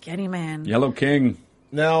 The spaghetti man. Yellow King.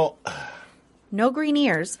 Now, No green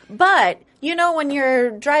ears. But, when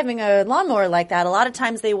you're driving a lawnmower like that, a lot of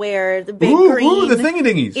times they wear the big green the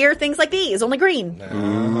thingy-dingies. ear things like these, only green.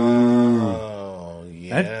 oh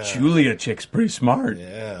yeah, That Julia chick's pretty smart.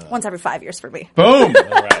 yeah. Once every 5 years for me. Boom!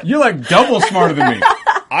 right. You're like double smarter than me.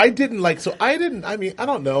 I mean, I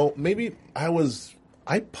don't know. Maybe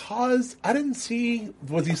I paused. I didn't see.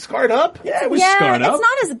 Was he scarred up? Yeah, it was Yeah, scarred up. it's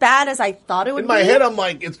not as bad as I thought it would In be. my head, I'm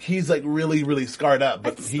like, he's like really, really scarred up.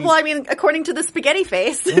 But he's Well, I mean, according to the spaghetti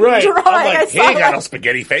face right. drawing, I'm I like, he saw ain't got that. no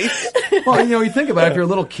spaghetti face. Well, you think about it. If you're a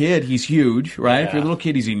little kid, he's huge, right? If Yeah. you're a little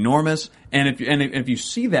kid, he's enormous. And if you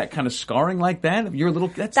see that kind of scarring like that, if you're a little,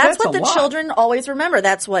 that's That's what a the lot. children always remember.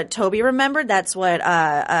 That's what Toby remembered. That's what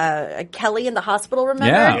Kelly in the hospital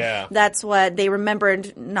remembered. Yeah. That's what they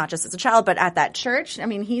remembered, not just as a child, but at that church. I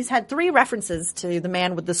mean, he's had 3 references to the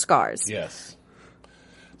man with the scars. Yes.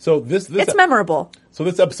 So this It's memorable. So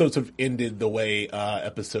this episode sort of ended the way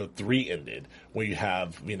episode 3 ended, where you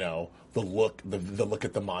have the look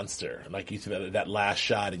at the monster. Like you see that last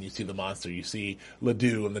shot, and you see the monster. You see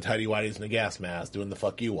Ledoux and the tidy whities and the gas mask doing the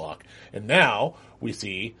fuck you walk. And now we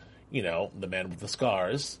see the man with the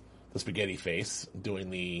scars the spaghetti face doing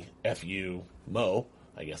the FU Mo,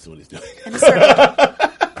 I guess is what he's doing. In a circle.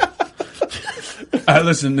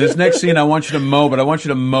 Listen, this next scene, I want you to mow, but I want you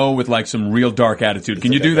to mow with like some real dark attitude.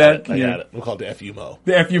 Can you do that? I got it. We'll call it the FU Mo.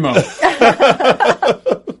 The FU mow.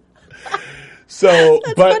 So,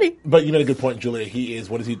 funny. but you made a good point, Julia. He's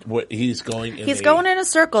going in Going in a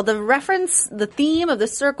circle. The theme of the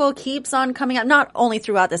circle keeps on coming up, not only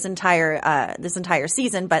throughout this entire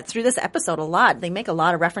season, but through this episode a lot. They make a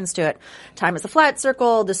lot of reference to it. Time is a flat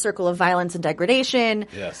circle, the circle of violence and degradation.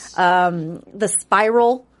 Yes. The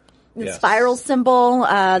spiral. The Yes. spiral symbol,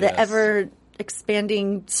 the Yes. ever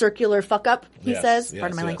expanding circular fuck up, he Yes, says. yes,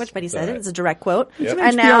 Pardon my yes. language, but he It's said all it. right. It's a direct quote. Yep.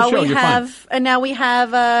 And HBO show, you're we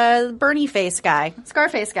have Bernie face guy.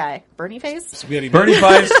 Scarface guy. Bernie face? Spaghetti Bernie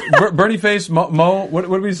Face, Mo, what did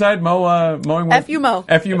we decide? Mowing with? FU Mo.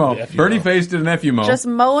 FU Mo. FU Bernie Mo. Face did an FU Mo. Just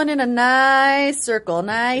mowing in a nice circle,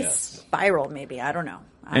 nice Yes. spiral maybe. I don't know.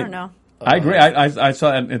 I don't know. I agree. I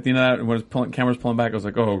saw it at the end of that, when camera's pulling back, I was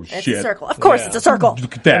like, oh, It's shit. a circle. Of course, Yeah. it's a circle.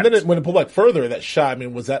 Look at that. And then when it pulled back further, that shot. I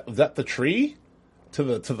mean, was that the tree to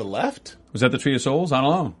the left? Was that the Tree of Souls? I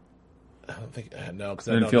don't know. I don't think no, because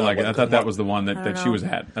I didn't feel like it. I thought that was the one that she was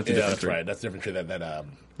at. That's a Yeah, different that's tree. right. That's a different tree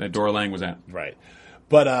That Dora Lang was at. right.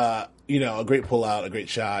 But a great pullout, a great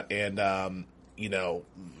shot, and I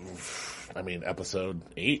mean, episode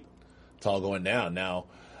 8, it's all going down now.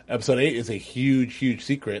 Episode 8 is a huge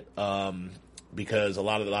secret because a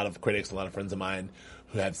lot of critics, a lot of friends of mine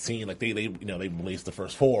who have seen, like they released the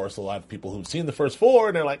first 4, so a lot of people who've seen the first 4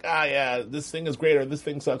 and they're like, yeah, this thing is great or this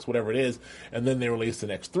thing sucks, whatever it is, and then they release the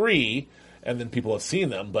next 3, and then people have seen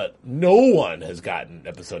them, but no one has gotten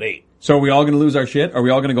episode 8. So are we all going to lose our shit? Are we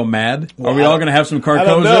all going to go mad? Are we all going to have some I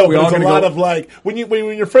don't Carcosa? know, Are we but all there's a going to lot go? of like when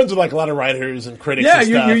you're friends with like a lot of writers and critics. Yeah, and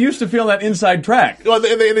stuff, you're used to feel that inside track. Well,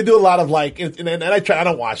 and they do a lot of like, and I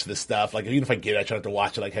don't watch this stuff. Like, even if I get it, I try not to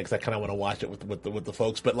watch it, like, because I kind of want to watch it with the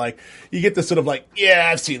folks. But like, you get this sort of like, yeah,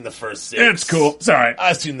 I've seen the first 6. It's cool. Sorry.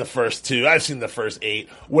 I've seen the first 2. I've seen the first 8.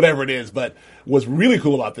 Whatever it is. But what's really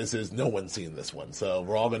cool about this is no one's seen this one, so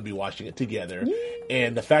we're all going to be watching it together.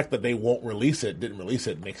 And the fact that they didn't release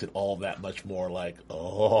it, makes it all that much more like,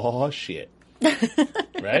 oh shit.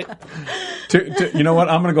 Right? You know what?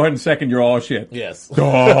 I'm going to go ahead and second your all shit. Yes.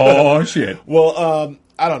 Oh shit. Well,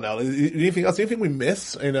 I don't know. Anything else? Anything we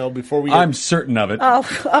miss? Before we. I'm certain of it. Oh,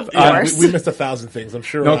 of Yeah, course. we missed 1,000 things. I'm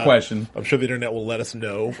sure. No question. I'm sure the internet will let us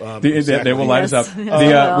know. They exactly. will light us up.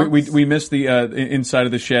 Yes. We missed the inside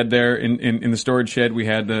of the shed there in the storage shed. We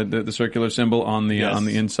had the circular symbol on the Yes. on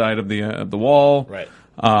the inside of the wall. Right.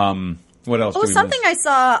 What else? Oh, do we something miss?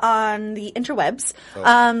 I saw on the interwebs.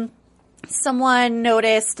 Someone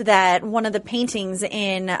noticed that one of the paintings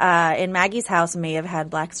in Maggie's house may have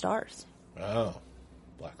had black stars. Oh,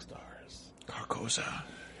 Black Stars. Carcosa.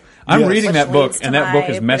 I'm Yes. reading Which that book, leads to and that book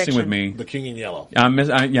my is messing with prediction. me. The King in Yellow.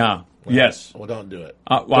 Yeah. Yes. Well, don't do it.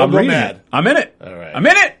 Well, Don't I'm go reading mad. it. I'm in it. All right. I'm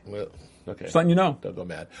in it. Well, okay. Just letting you know. Don't go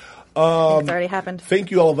mad. It's already happened.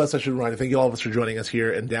 Thank you all of us. I should remind you. Thank you all of us for joining us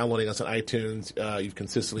here and downloading us on iTunes. You've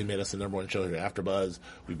consistently made us the number 1 show here at AfterBuzz.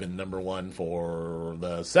 We've been number 1 for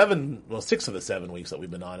the 6 of the 7 weeks that we've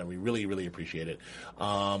been on, and we really, really appreciate it.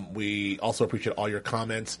 We also appreciate all your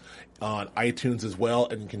comments on iTunes as well,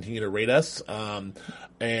 and continue to rate us. And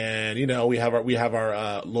we have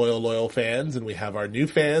our loyal fans, and we have our new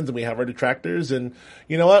fans, and we have our detractors, and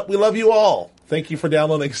you know what? We love you all. Thank you for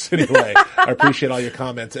downloading us anyway. I appreciate all your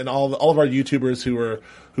comments and all of our YouTubers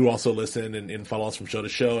who also listen and follow us from show to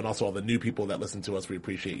show, and also all the new people that listen to us. We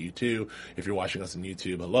appreciate you too. If you're watching us on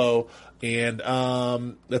YouTube, hello. And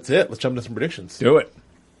that's it. Let's jump into some predictions. Do it.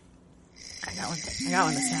 I got one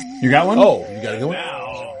this time. You got one? Oh, you got to go.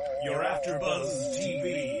 Now, your AfterBuzz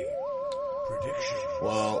TV prediction.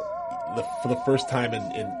 Well, for the first time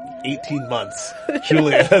in 18 months,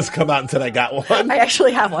 Julia has come out and said, I got one. I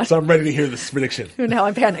actually have one. So I'm ready to hear this prediction. Now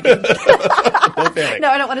I'm panicking. Don't panic. No,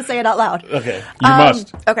 I don't want to say it out loud. Okay. You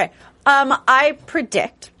must. Okay. I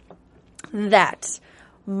predict that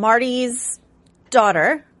Marty's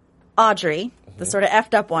daughter, Audrey, the sort of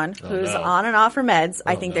effed up one, who's no. on and off her meds,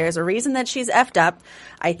 I think there's a reason that she's effed up.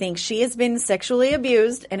 I think she has been sexually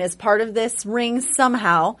abused and is part of this ring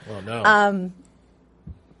somehow. Oh, no.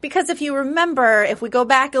 Because if you remember, if we go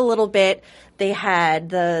back a little bit, they had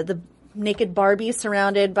the naked Barbie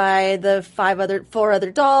surrounded by the 4 other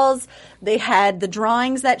dolls. They had the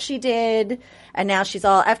drawings that she did, and now she's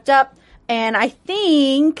all effed up. And I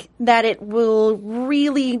think that it will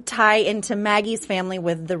really tie into Maggie's family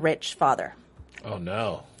with the rich father. Oh,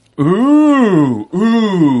 no.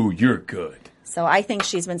 Ooh, you're good. So I think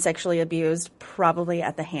she's been sexually abused, probably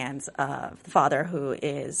at the hands of the father, who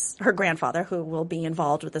is her grandfather, who will be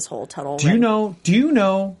involved with this whole Tuttle. Do you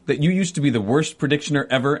know that you used to be the worst predictioner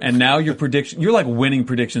ever, and now you're like winning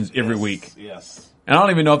predictions every week? Yes. And I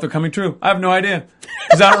don't even know if they're coming true. I have no idea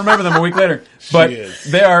because I don't remember them a week later. But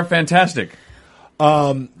they are fantastic.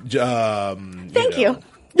 Thank you.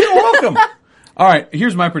 You're welcome. All right,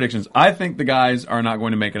 here's my predictions. I think the guys are not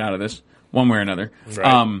going to make it out of this one way or another.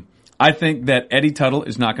 Right. I think that Eddie Tuttle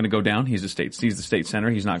is not going to go down. He's the state center.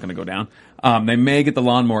 He's not going to go down. They may get the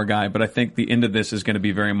lawnmower guy, but I think the end of this is going to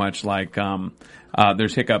be very much like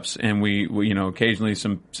there's hiccups, and we occasionally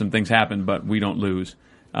some things happen, but we don't lose.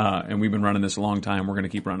 And we've been running this a long time. We're going to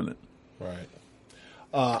keep running it. Right.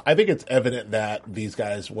 I think it's evident that these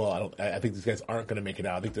guys. Well, I think these guys aren't going to make it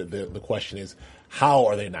out. I think that the question is, how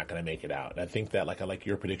are they not going to make it out? And I think that, I like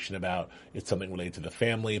your prediction about it's something related to the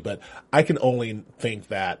family, but I can only think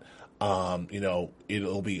that,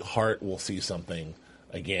 it'll be Hart will see something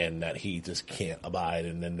again that he just can't abide,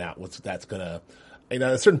 and then that's going to. At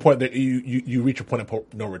a certain point, that you reach a point of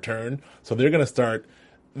no return. So they're going to start.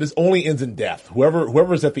 This only ends in death.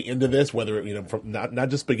 Whoever's at the end of this, whether from not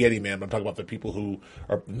just Spaghetti Man, but I'm talking about the people who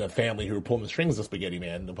are in the family who are pulling the strings of Spaghetti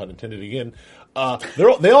Man, no pun intended again.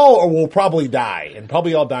 They all will probably die, and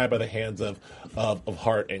probably all die by the hands of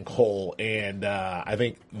Hart and Cole. And I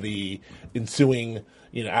think the ensuing,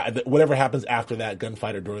 whatever happens after that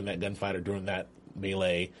gunfight or during that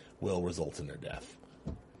melee will result in their death.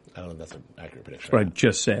 I don't know if that's an accurate prediction. That's what I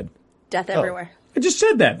just said. Death everywhere. I just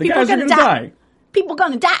said that. The People guys are going to die. People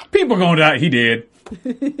gonna die. People going to die. He did.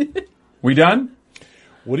 We done?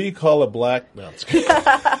 What do you call a black? No, I'm just kidding.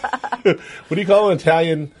 What do you call an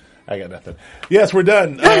Italian? I got nothing. Yes, we're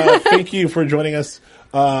done. Thank you for joining us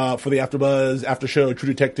for the AfterBuzz After Show True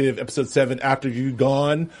Detective Episode 7. After you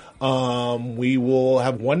gone, we will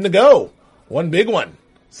have one to go, one big one.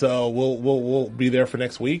 So we'll be there for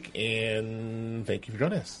next week. And thank you for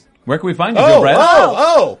joining us. Where can we find you, Joe Brad?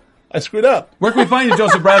 Oh! I screwed up. Where can we find you,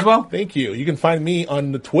 Joseph Braswell? Thank you. You can find me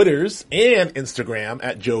on the Twitters and Instagram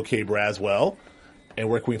at Joe K. Braswell. And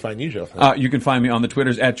where can we find you, Joe? You can find me on the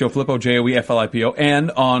Twitters at Joe Filippo, JoeFlipo, and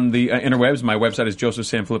on the interwebs. My website is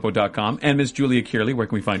josephsanfilippo.com. And Miss Julia Kearley, where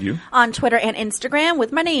can we find you? On Twitter and Instagram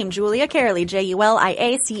with my name, Julia Kearley,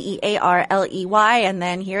 JuliaCearley. And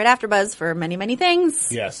then here at AfterBuzz for many, many things.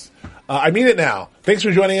 Yes. I mean it now. Thanks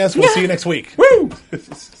for joining us. We'll see you next week. Woo!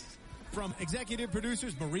 From executive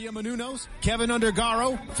producers Maria Menounos, Kevin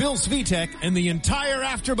Undergaro, Phil Svitek, and the entire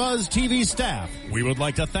AfterBuzz TV staff, we would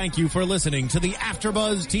like to thank you for listening to the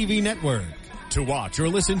AfterBuzz TV network. To watch or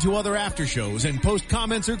listen to other after shows and post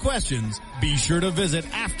comments or questions, be sure to visit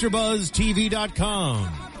AfterBuzzTV.com.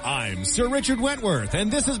 I'm Sir Richard Wentworth,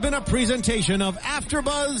 and this has been a presentation of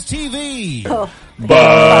AfterBuzz TV.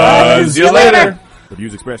 Buzz you later! The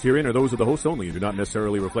views expressed herein are those of the hosts only and do not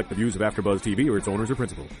necessarily reflect the views of AfterBuzz TV or its owners or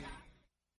principals.